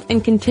improve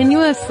and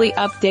continuously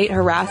update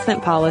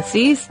harassment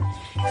policies,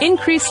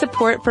 increased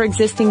support for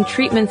existing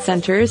treatment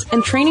centers,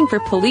 and training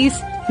for police,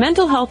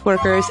 mental health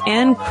workers,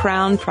 and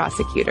Crown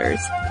prosecutors.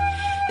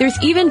 There's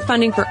even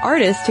funding for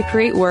artists to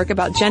create work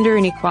about gender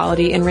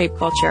inequality and rape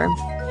culture.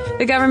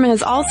 The government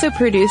has also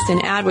produced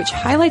an ad which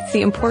highlights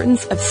the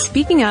importance of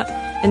speaking up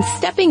and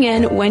stepping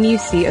in when you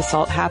see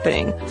assault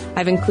happening.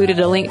 I've included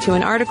a link to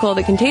an article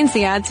that contains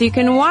the ad so you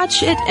can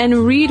watch it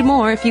and read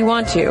more if you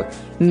want to.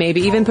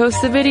 Maybe even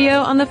post the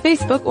video on the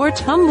Facebook or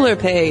Tumblr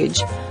page.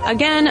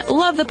 Again,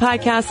 love the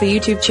podcast, the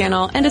YouTube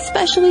channel, and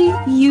especially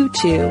you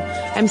two.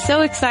 I'm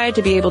so excited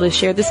to be able to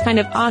share this kind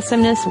of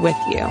awesomeness with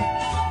you.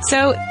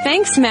 So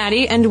thanks,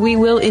 Maddie, and we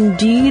will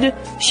indeed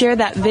share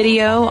that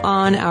video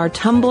on our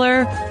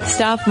Tumblr,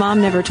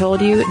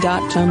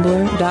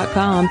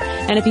 stuffmomnevertoldyou.tumblr.com.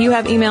 And if you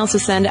have emails to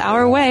send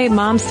our way,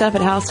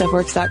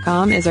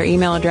 momstuff@howstuffworks.com is our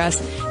email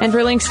address. And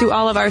for links to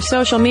all of our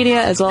social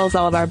media, as well as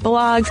all of our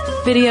blogs,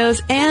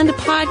 videos, and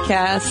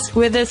podcasts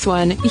with this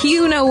one,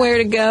 you know where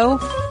to go.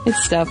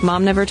 It's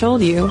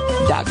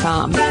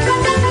stuffmomnevertoldyou.com.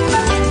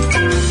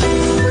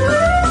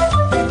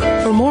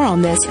 For more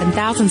on this and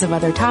thousands of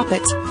other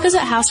topics,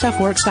 visit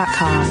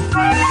howstuffworks.com.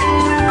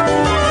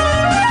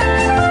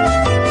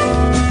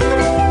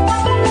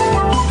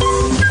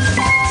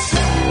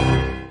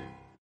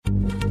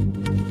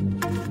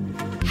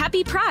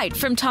 Happy Pride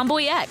from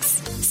Tomboy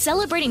X,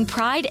 celebrating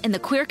pride in the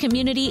queer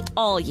community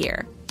all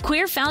year.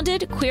 Queer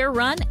founded, queer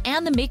run,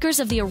 and the makers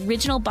of the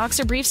original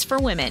boxer briefs for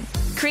women,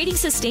 creating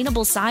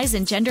sustainable size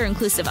and gender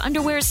inclusive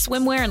underwear,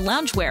 swimwear, and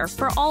loungewear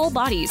for all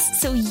bodies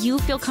so you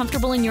feel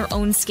comfortable in your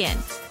own skin.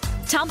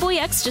 Tomboy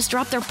X just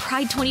dropped their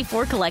Pride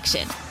 24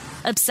 collection.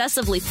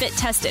 Obsessively fit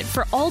tested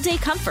for all-day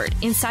comfort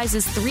in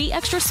sizes 3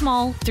 extra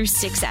small through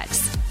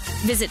 6X.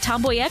 Visit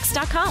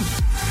tomboyx.com.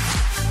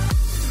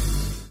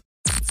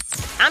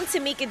 I'm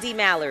Tamika D.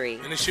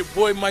 Mallory. And it's your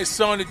boy, my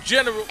son, the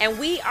General. And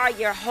we are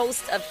your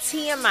hosts of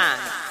TMI.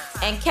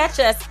 And catch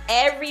us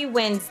every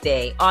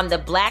Wednesday on the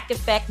Black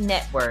Effect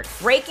Network,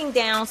 breaking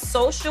down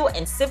social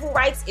and civil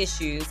rights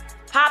issues,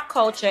 pop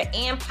culture,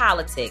 and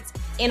politics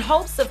in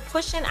hopes of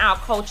pushing our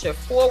culture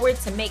forward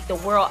to make the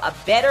world a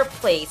better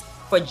place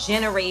for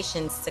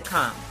generations to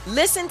come.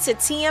 Listen to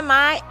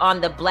TMI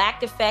on the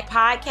Black Effect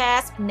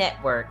Podcast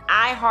Network,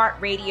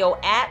 iHeartRadio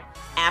app,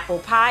 Apple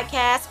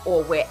Podcasts,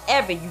 or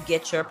wherever you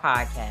get your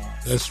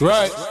podcasts. That's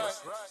right.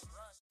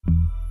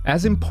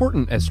 As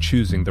important as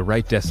choosing the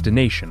right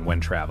destination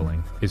when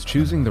traveling is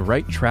choosing the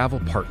right travel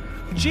partner.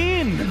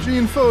 Gene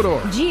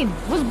Fodor. Gene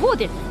was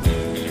good.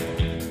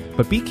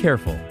 But be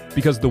careful,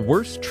 because the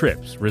worst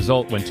trips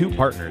result when two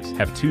partners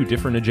have two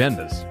different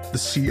agendas. The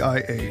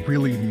CIA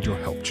really need your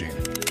help, Gene.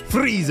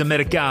 Freeze,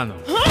 Americano.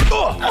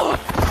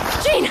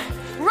 Gene,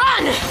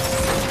 run!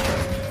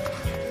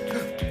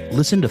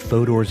 Listen to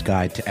Fodor's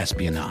Guide to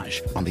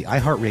Espionage on the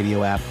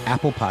iHeartRadio app,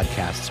 Apple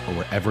Podcasts, or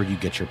wherever you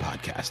get your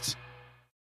podcasts.